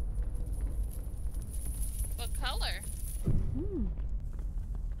 What color? Hmm.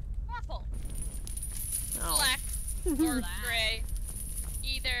 Purple. Oh. Black or Black. gray.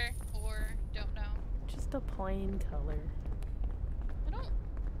 Either or, don't know. Just a plain color. I don't...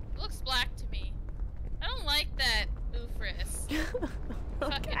 It looks black to me. I don't like that Ouphris.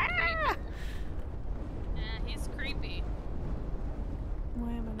 Fucking creeper. He's creepy.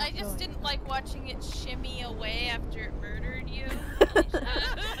 Why am I I not just going? didn't like watching it shimmy away after it murdered you.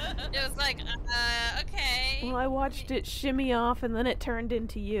 It was like, okay. Well, I watched it shimmy off and then it turned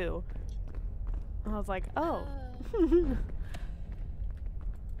into you. And I was like, oh.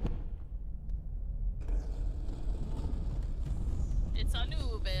 It's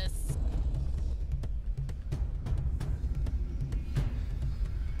Anubis.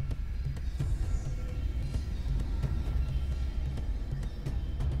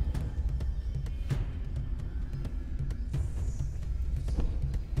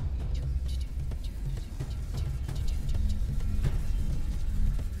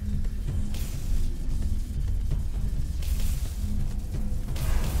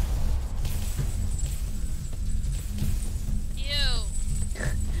 Ew.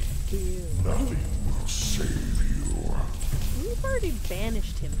 Nothing will save you. We've already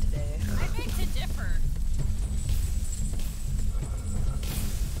banished him today. I beg to differ.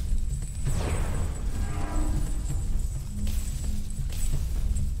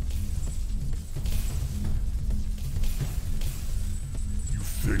 You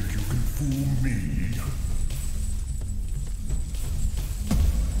think you can fool me?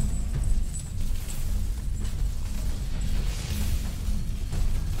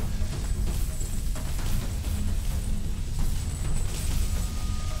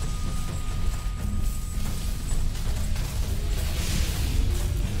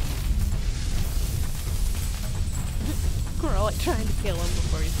 We're all like trying to kill him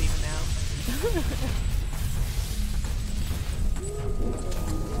before he's even out.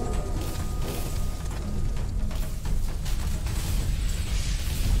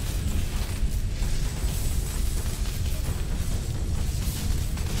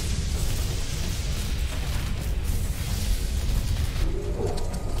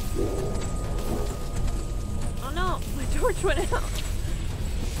 Oh no, my torch went out.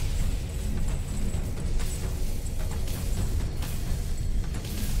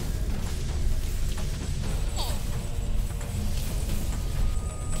 Oh,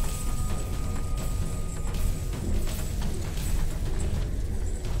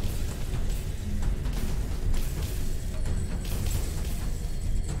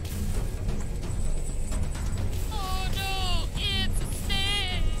 oh no, it's a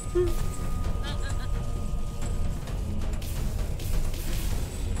snake!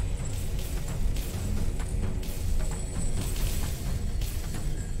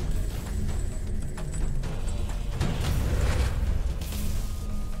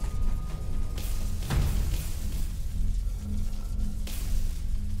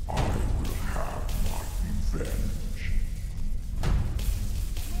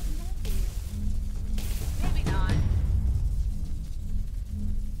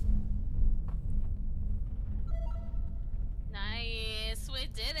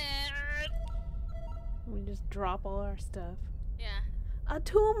 We just drop all our stuff. Yeah. A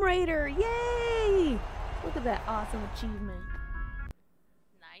Tomb Raider! Yay! Look at that awesome achievement.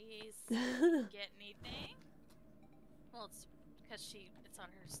 Nice. Get anything? Well, it's because it's on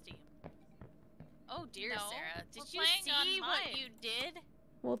her Steam. Oh dear, No, Sarah. Did we're you playing on see what mine. you did?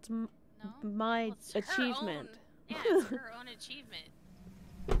 Well, it's No. my Well, it's her achievement. own- Yeah, it's her own achievement.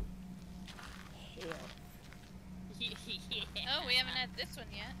 Hell. Yeah. Oh, we haven't had this one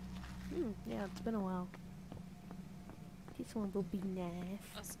yet. Yeah, it's been a while. This one will be nice.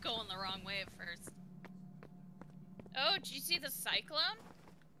 I was going the wrong way at first. Oh, did you see the cyclone?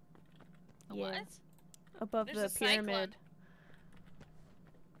 A Yeah. What? Above There's the a cyclone. pyramid.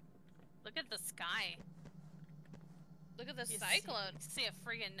 Look at the sky. Look at the You cyclone. See a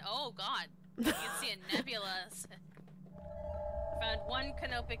friggin' oh god. You can see a nebula. Found one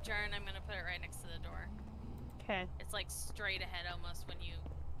canopic jar and I'm gonna put it right next to the door. Okay, It's like straight ahead almost when you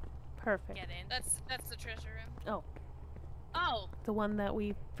perfect. get in. That's the treasure room. Oh! The one that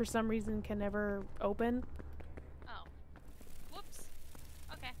we, for some reason, can never open. Oh. Whoops.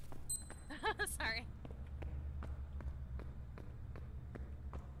 Okay. Sorry.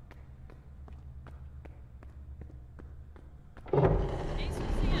 How are you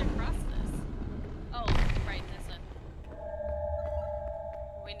supposed to get across this? Oh, right, this one.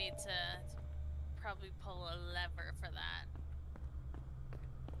 We need to probably pull a lever for that.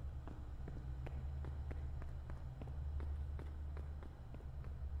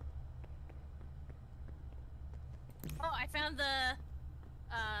 Oh, I found the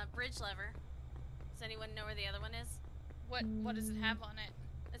bridge lever. Does anyone know where the other one is? What does it have on it?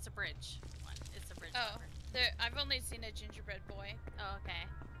 It's a bridge one. It's a bridge Oh, lever. I've only seen a gingerbread boy. Oh, okay.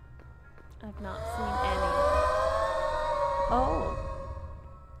 I've not seen any. Oh!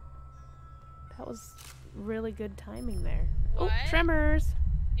 That was really good timing there. Oh, What? tremors!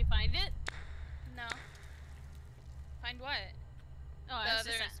 You find it? No. Find what? Oh, I The was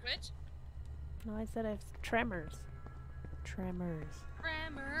other just switch? No, I said I've tremors. Tremors.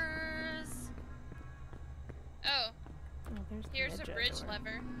 Tremors. Oh, Oh, there's the here's a Medjay bridge door.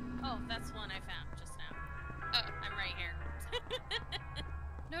 lever. Oh, that's the one I found just now. Oh. I'm right here.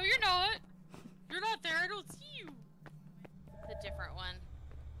 No, you're not. You're not there. I don't see you. The different one.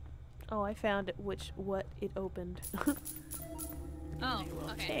 Oh, I found it, what it opened. Oh, I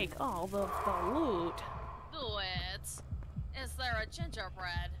will okay. take all the loot. Do it. Is there a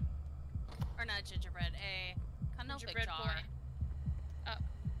gingerbread? Or not gingerbread, a canopic Gingerbread jar.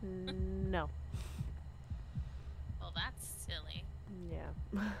 boy. No. Well, that's silly.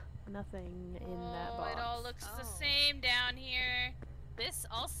 Yeah. Nothing in that Oh, box. it all looks the Oh. same down here. This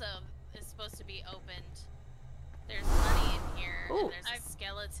also is supposed to be opened. There's money in here, Ooh. and there's a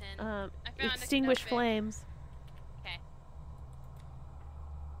skeleton. I found Extinguish a canopic. flames. Okay.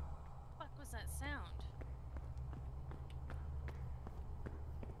 What was that sound?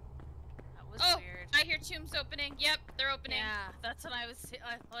 That was Oh, weird. I hear tombs opening. Yep, they're opening. Yeah, that's what I was.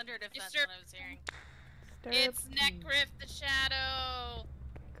 I wondered if that's Disturb- what I was hearing. It's Stir- Neckrif the Shadow.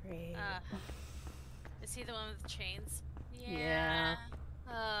 Great. Is he the one with the chains? Yeah.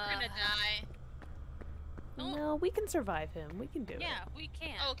 We're gonna die. No, we can survive him. We can do it. Yeah, we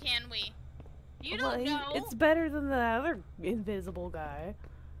can. Oh, can we? You Well, don't know. It's better than the other invisible guy.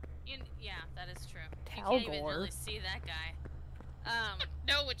 Yeah, that is true. You can't even Talgor. really see that guy.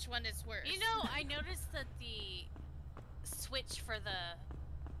 Know which one is worse. You know, I noticed that the switch for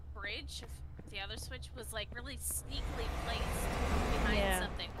the bridge, the other switch, was like really sneakily placed behind Yeah.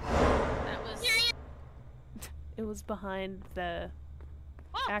 something. That was. Here you It was behind the...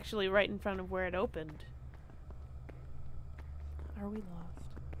 Oh! Actually, right in front of where it opened. Are we lost?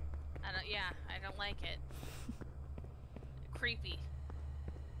 I don't like it. Creepy.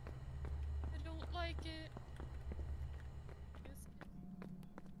 I don't like it.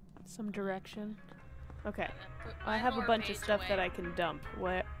 Some direction. Okay. Put I my have a lore bunch of page stuff that away. I can dump.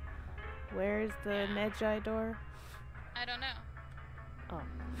 Where's the Yeah. Medjay door? I don't know. Oh.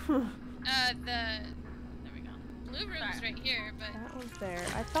 There we go. Blue room's Sorry. right here, but That one's there.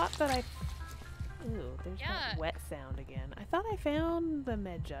 I thought that I... Ooh, there's Yeah. that wet sound again. I thought I found the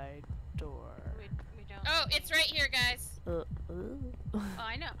Medjay door. We don't. oh, see it's it. right here, guys. Oh,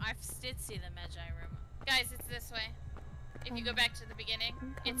 I know. I did see the Medjay room. Guys, it's this way. If you go back to the beginning,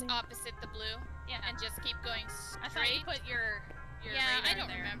 I'm it's coming. opposite the blue. Yeah. And just keep going I thought you straight. put your Yeah, I radar don't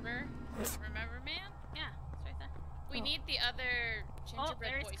there. remember. Remember, man? Yeah, it's right there. We Oh. need the other Oh,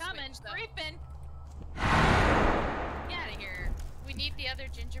 gingerbread there he's boy coming. switch, though. Creeping. Get out of here. We need the other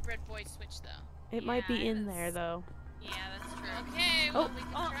gingerbread boy switch, though. It might be Yeah, in that's- there, though. Yeah, that's true. Okay, well, Oh. we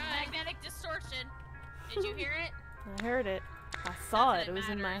can Oh, try. magnetic distortion. Did you hear it? I heard it. I saw Not it. that It was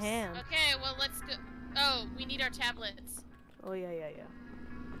in my matters. hand. Okay, well, let's go. Oh, we need our tablets. Oh, yeah.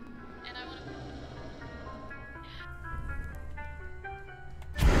 And I want to...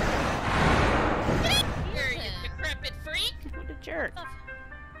 Here, you decrepit freak! What a jerk.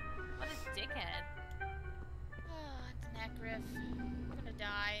 What a dickhead. Oh, it's neck riff. I'm gonna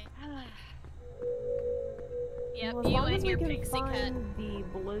die. Yep, Well, as you long as and we your can pixie find cut. the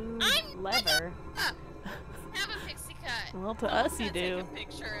blue I'm lever. Have a pixie cut. Well, to us you Take do. a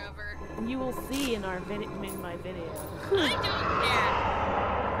picture of her. You will see in our in my video. I don't care.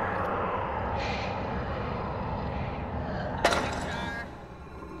 Picture.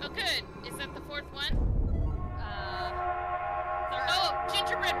 Oh, good. Is that the fourth one? Third. Oh,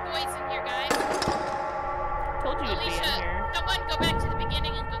 gingerbread boys in here, guys. Told you it'd be in Alicia, here. someone go back to the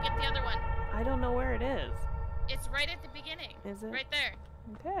beginning and go get the other one. I don't know where it is. It's right at the beginning. Is it? Right there.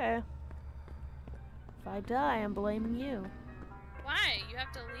 Okay. If I die, I'm blaming you. Why? You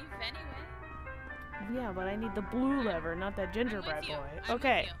have to leave anyway. Yeah, but I need the blue lever, not that gingerbread you. boy. I'm with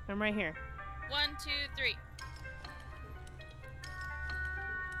Okay, you. I'm right here. 1, 2, 3.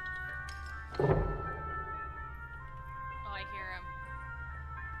 Oh, I hear him.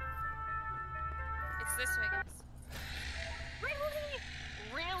 It's this way, guys. Really?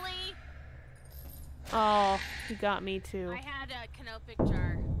 Really? Oh, you got me too. I had a canopic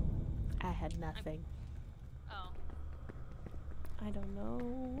jar. I had nothing. Oh. I don't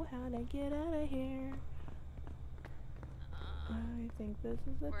know how to get out of here. I think this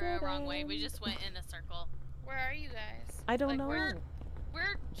is a We're dead the wrong way. end. We just went in a circle. Where are you guys? I don't like, know.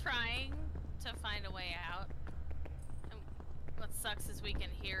 We're trying to find a way out. And what sucks is we can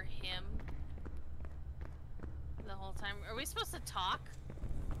hear him the whole time. Are we supposed to talk?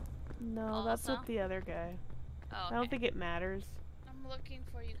 No, that's Also? with the other guy. Oh, I okay. don't think it matters. I'm looking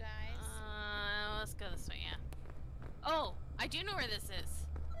for you guys. Let's go this way, yeah. Oh, I do know where this is.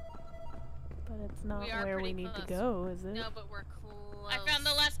 But it's not We are where we pretty need to close. go, is it? No, but we're close. I found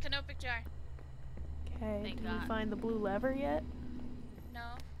the last canopic jar. Okay, Thank did God. you find the blue lever yet? No,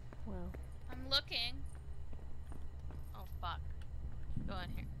 Well, I'm looking. Oh, fuck. Go in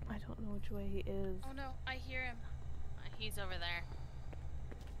here. I don't know which way he is. Oh no, I hear him. He's over there.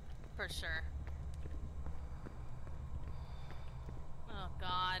 For sure. Oh,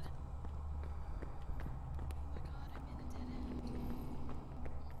 God. Oh my god, I'm in a dead end.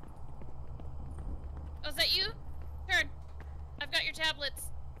 Oh, is that you? Turn. I've got your tablets.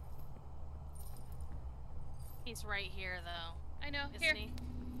 He's right here, though. I know. Isn't Here. he?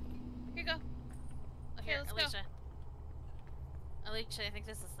 Here you go. Oh, Okay, here, let's go. Alicia. Alicia, I think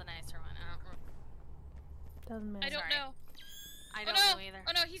this is the nicer one. I don't, Doesn't matter. I don't Sorry. know. I Oh don't no. know either.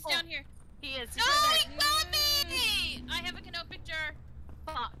 Oh no, he's down here. He is. He's No, right he there. got me! I have a canopic jar.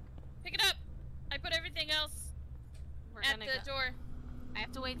 Fuck. Pick it up. I put everything else We're at gonna the go. door. I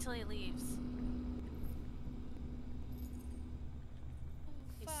have to wait till he leaves. Oh,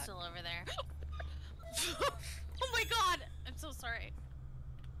 He's fuck. still over there. Oh my god! I'm so sorry.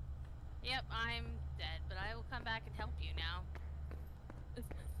 Yep, I'm dead, but I will come back and help you now.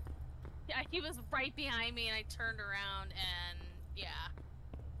 Yeah, he was right behind me and I turned around and yeah.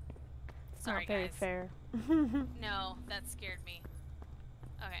 It's Sorry, not very guys. fair. No, that scared me.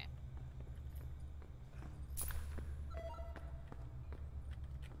 Okay.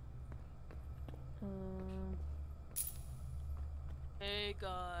 Hey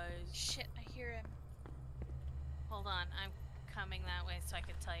guys. Shit, I hear him. Hold on, I'm coming that way so I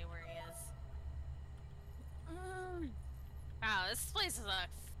can tell you where he is. Wow, this place is a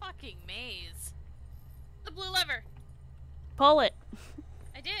fucking maze. The blue lever. Pull it.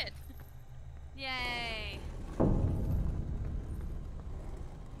 I did. Yay! Oh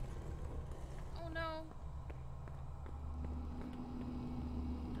no.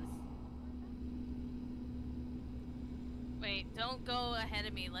 Wait, don't go ahead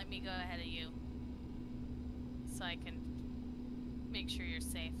of me. Let me go ahead of you. So I can make sure you're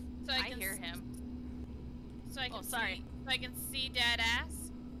safe. So I can hear s- him. So I can Oh, sorry. see. So I can see Dad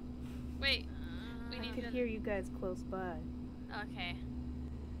ass. Wait. We I need could to- hear you guys close by. Okay.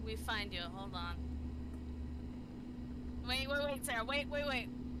 We find you. Hold on. Wait, Sarah. Wait.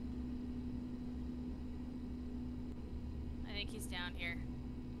 I think he's down here.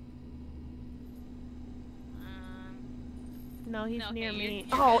 No, he's No, near okay, me.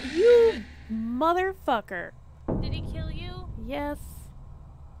 you're Oh, good. you motherfucker. Did he kill you? Yes.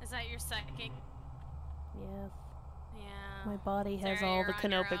 Is that your second? Yes. Yeah. My body has Sarah, all you're the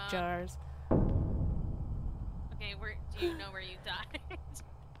on your canopic own. jars. Okay, do you know where you died?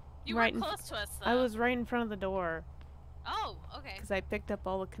 You Right were in close to us, though. I was right in front of the door. Oh, okay. Because I picked up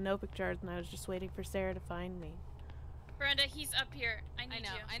all the canopic jars and I was just waiting for Sarah to find me. Brenda, he's up here. I need you.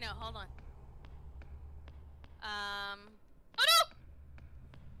 I know. Hold on. Oh no!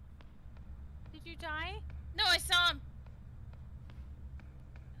 Did you die? No, I saw him.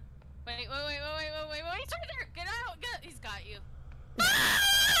 Wait! He's right there! Get out! He's got you.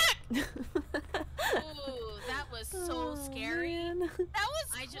 Ooh, that was so scary. Man. That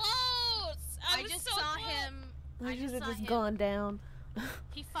was close. I just so saw close. him. I I should just have saw just him. gone down.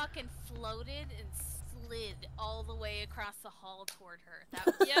 He fucking floated and slid all the way across the hall toward her. That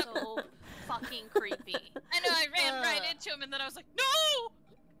was so fucking creepy. I know, I ran right into him and then I was like, no!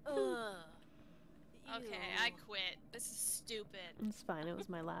 Ugh. Okay, Ew. I quit. This is stupid. It's fine. It was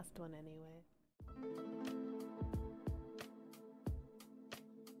my last one anyway.